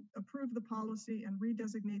 it'll approve the policy and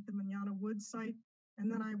redesignate the Manana Woods site. And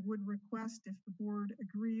then I would request, if the board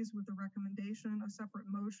agrees with the recommendation, a separate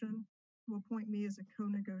motion to appoint me as a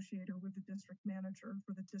co-negotiator with the district manager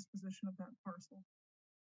for the disposition of that parcel.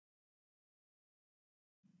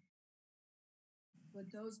 Would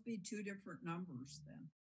those be two different numbers then?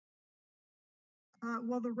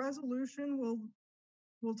 Well, the resolution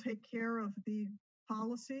will take care of the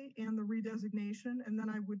policy and the redesignation, and then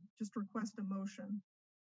I would just request a motion.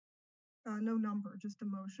 No number, just a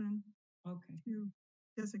motion. Okay. To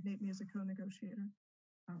designate me as a co-negotiator.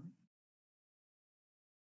 All right.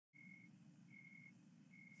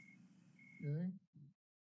 Okay.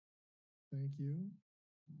 Thank you.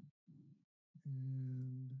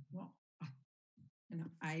 And well, and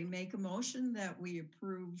I make a motion that we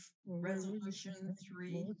approve resolution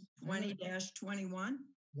 320-21.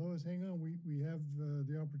 Lois, hang on. We have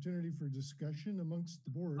the opportunity for discussion amongst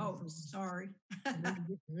the board. Oh, sorry. and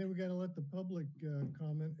then we got to let the public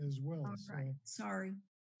comment as well. All right. Sorry.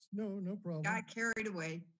 No problem. Got carried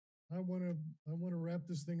away. I want to wrap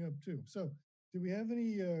this thing up too. So, do we have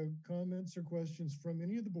any comments or questions from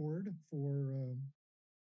any of the board for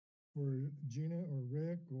Gina or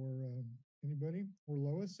Rick or anybody, or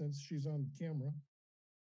Lois, since she's on camera?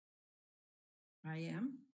 I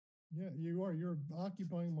am. Yeah, you are. You're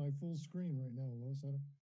occupying my full screen right now, Lois.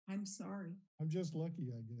 I'm sorry. I'm just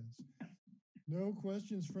lucky, I guess. No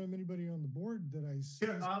questions from anybody on the board that I see.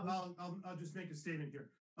 Here, I'll just make a statement here.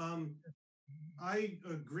 I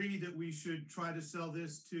agree that we should try to sell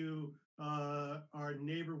this to our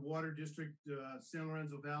neighbor water district, San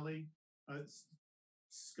Lorenzo Valley,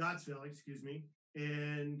 Scotts Valley, excuse me.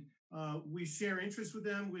 And we share interests with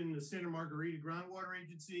them in the Santa Margarita Groundwater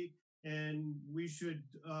Agency, and we should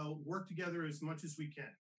work together as much as we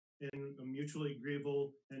can in a mutually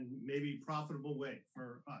agreeable and maybe profitable way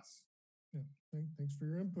for us. Yeah, thanks for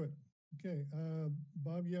your input. Okay,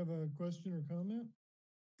 Bob, you have a question or comment?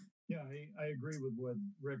 Yeah, I agree with what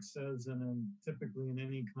Rick says, and then typically in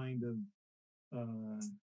any kind of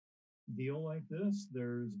deal like this,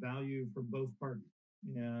 there's value for both parties.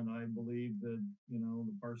 And I believe that,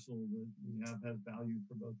 the parcel that we have has value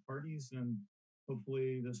for both parties, and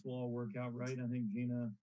hopefully this will all work out right. I think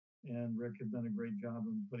Gina and Rick have done a great job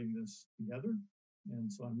in putting this together.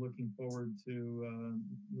 And so I'm looking forward to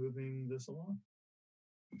moving this along.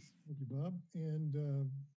 Thank you, Bob. And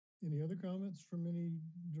any other comments from any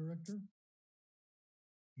director?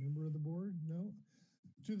 Member of the board? No?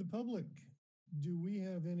 To the public, do we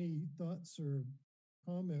have any thoughts or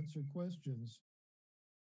comments or questions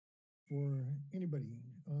for anybody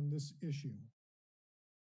on this issue?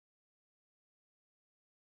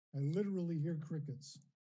 I literally hear crickets.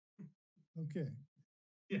 Okay.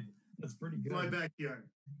 Yeah, that's pretty good. My backyard.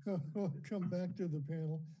 Come back to the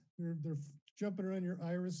panel. They're jumping around your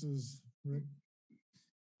irises, Rick.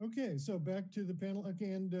 Okay, so back to the panel.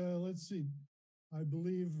 Okay, and let's see. I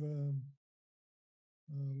believe,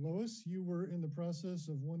 Lois, you were in the process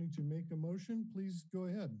of wanting to make a motion. Please go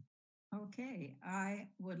ahead. Okay, I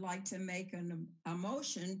would like to make a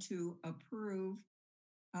motion to approve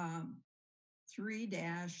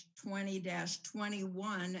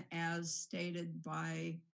 3-20-21 as stated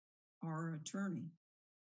by our attorney.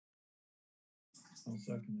 I'll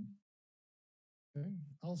second it. Okay,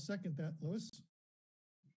 I'll second that, Lois.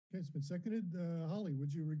 Okay, it's been seconded. Holly,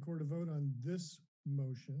 would you record a vote on this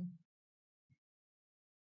motion?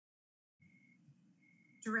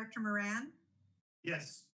 Director Moran,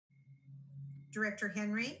 Yes. Director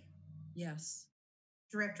Henry, Yes.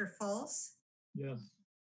 Director Fultz, Yes.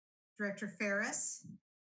 Director Ferris.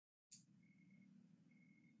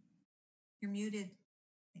 You're muted.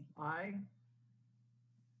 Aye.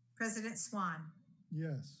 President Swan.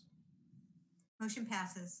 Yes. Motion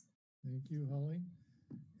passes. Thank you, Holly.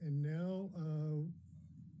 And now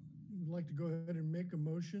we'd like to go ahead and make a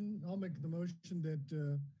motion. I'll make the motion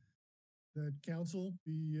that that council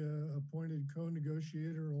be appointed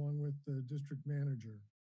co-negotiator along with the district manager.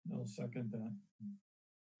 I'll second that.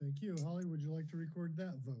 Thank you. Holly, would you like to record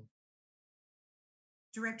that vote?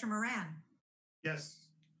 Director Moran, Yes.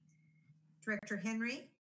 Director Henry,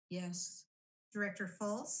 Yes. Director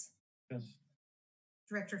Fultz, Yes.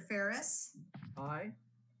 Director Ferris, Aye.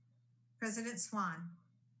 President Swan.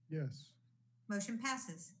 Yes. Motion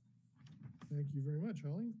passes. Thank you very much,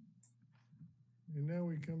 Holly. And now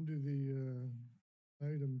we come to the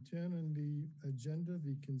item 10 on the agenda,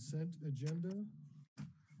 the consent agenda.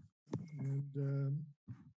 And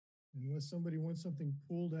unless somebody wants something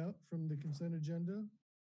pulled out from the consent agenda,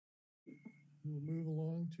 we'll move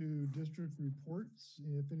along to district reports.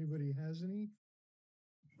 If anybody has any.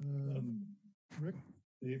 Rick?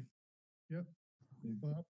 Steve? Yep. Steve.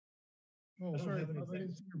 Bob? Oh, sorry, Bob, I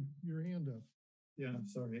didn't see your hand up. Yeah, I'm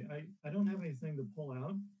sorry. I don't have anything to pull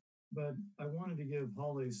out, but I wanted to give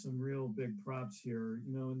Holly some real big props here.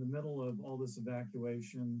 You know, in the middle of all this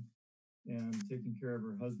evacuation and taking care of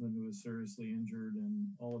her husband who was seriously injured and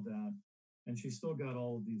all of that, and she still got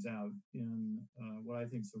all of these out in what I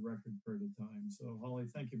think is a record period of time. So Holly,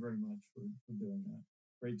 thank you very much for doing that.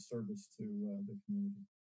 Great service to the community.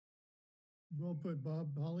 Well put, Bob.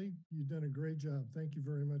 Holly, you've done a great job. Thank you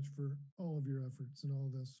very much for all of your efforts and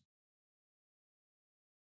all this.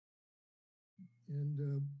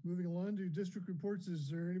 And moving along to district reports, is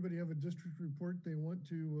there anybody have a district report they want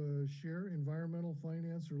to share, environmental,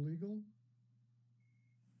 finance, or legal?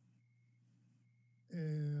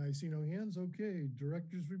 And I see no hands. Okay,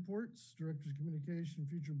 directors reports, directors communication,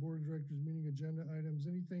 future board of directors meeting agenda items,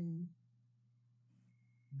 anything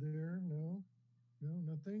there? No,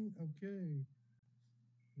 nothing. Okay.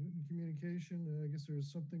 Written communication, I guess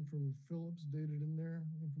there's something from Phillips dated in there.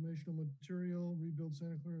 Informational material, rebuild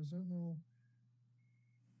Santa Clara Sentinel.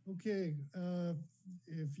 Okay,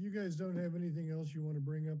 if you guys don't have anything else you want to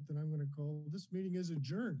bring up, then I'm going to call this meeting is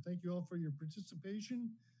adjourned. Thank you all for your participation,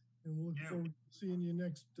 and we'll look forward to seeing you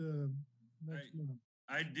next month.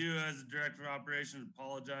 I do, as a director of operations,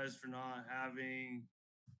 apologize for not having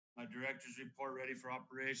my director's report ready for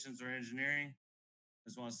operations or engineering.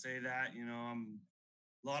 Just want to say that, you know, I'm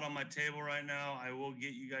a lot on my table right now. I will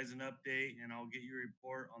get you guys an update, and I'll get your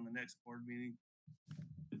report on the next board meeting.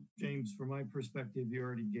 James, from my perspective, you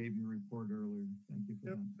already gave your report earlier. Thank you for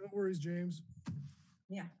that. No worries, James.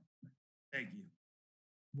 Yeah. Thank you.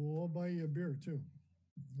 We'll all buy you a beer too.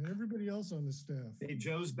 And everybody else on the staff. Hey,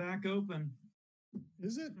 Joe's back open.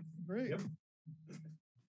 Is it? Great. Yep.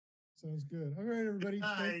 Sounds good. All right, everybody.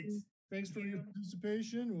 Thanks for your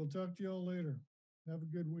participation. We'll talk to you all later. Have a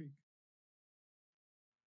good week.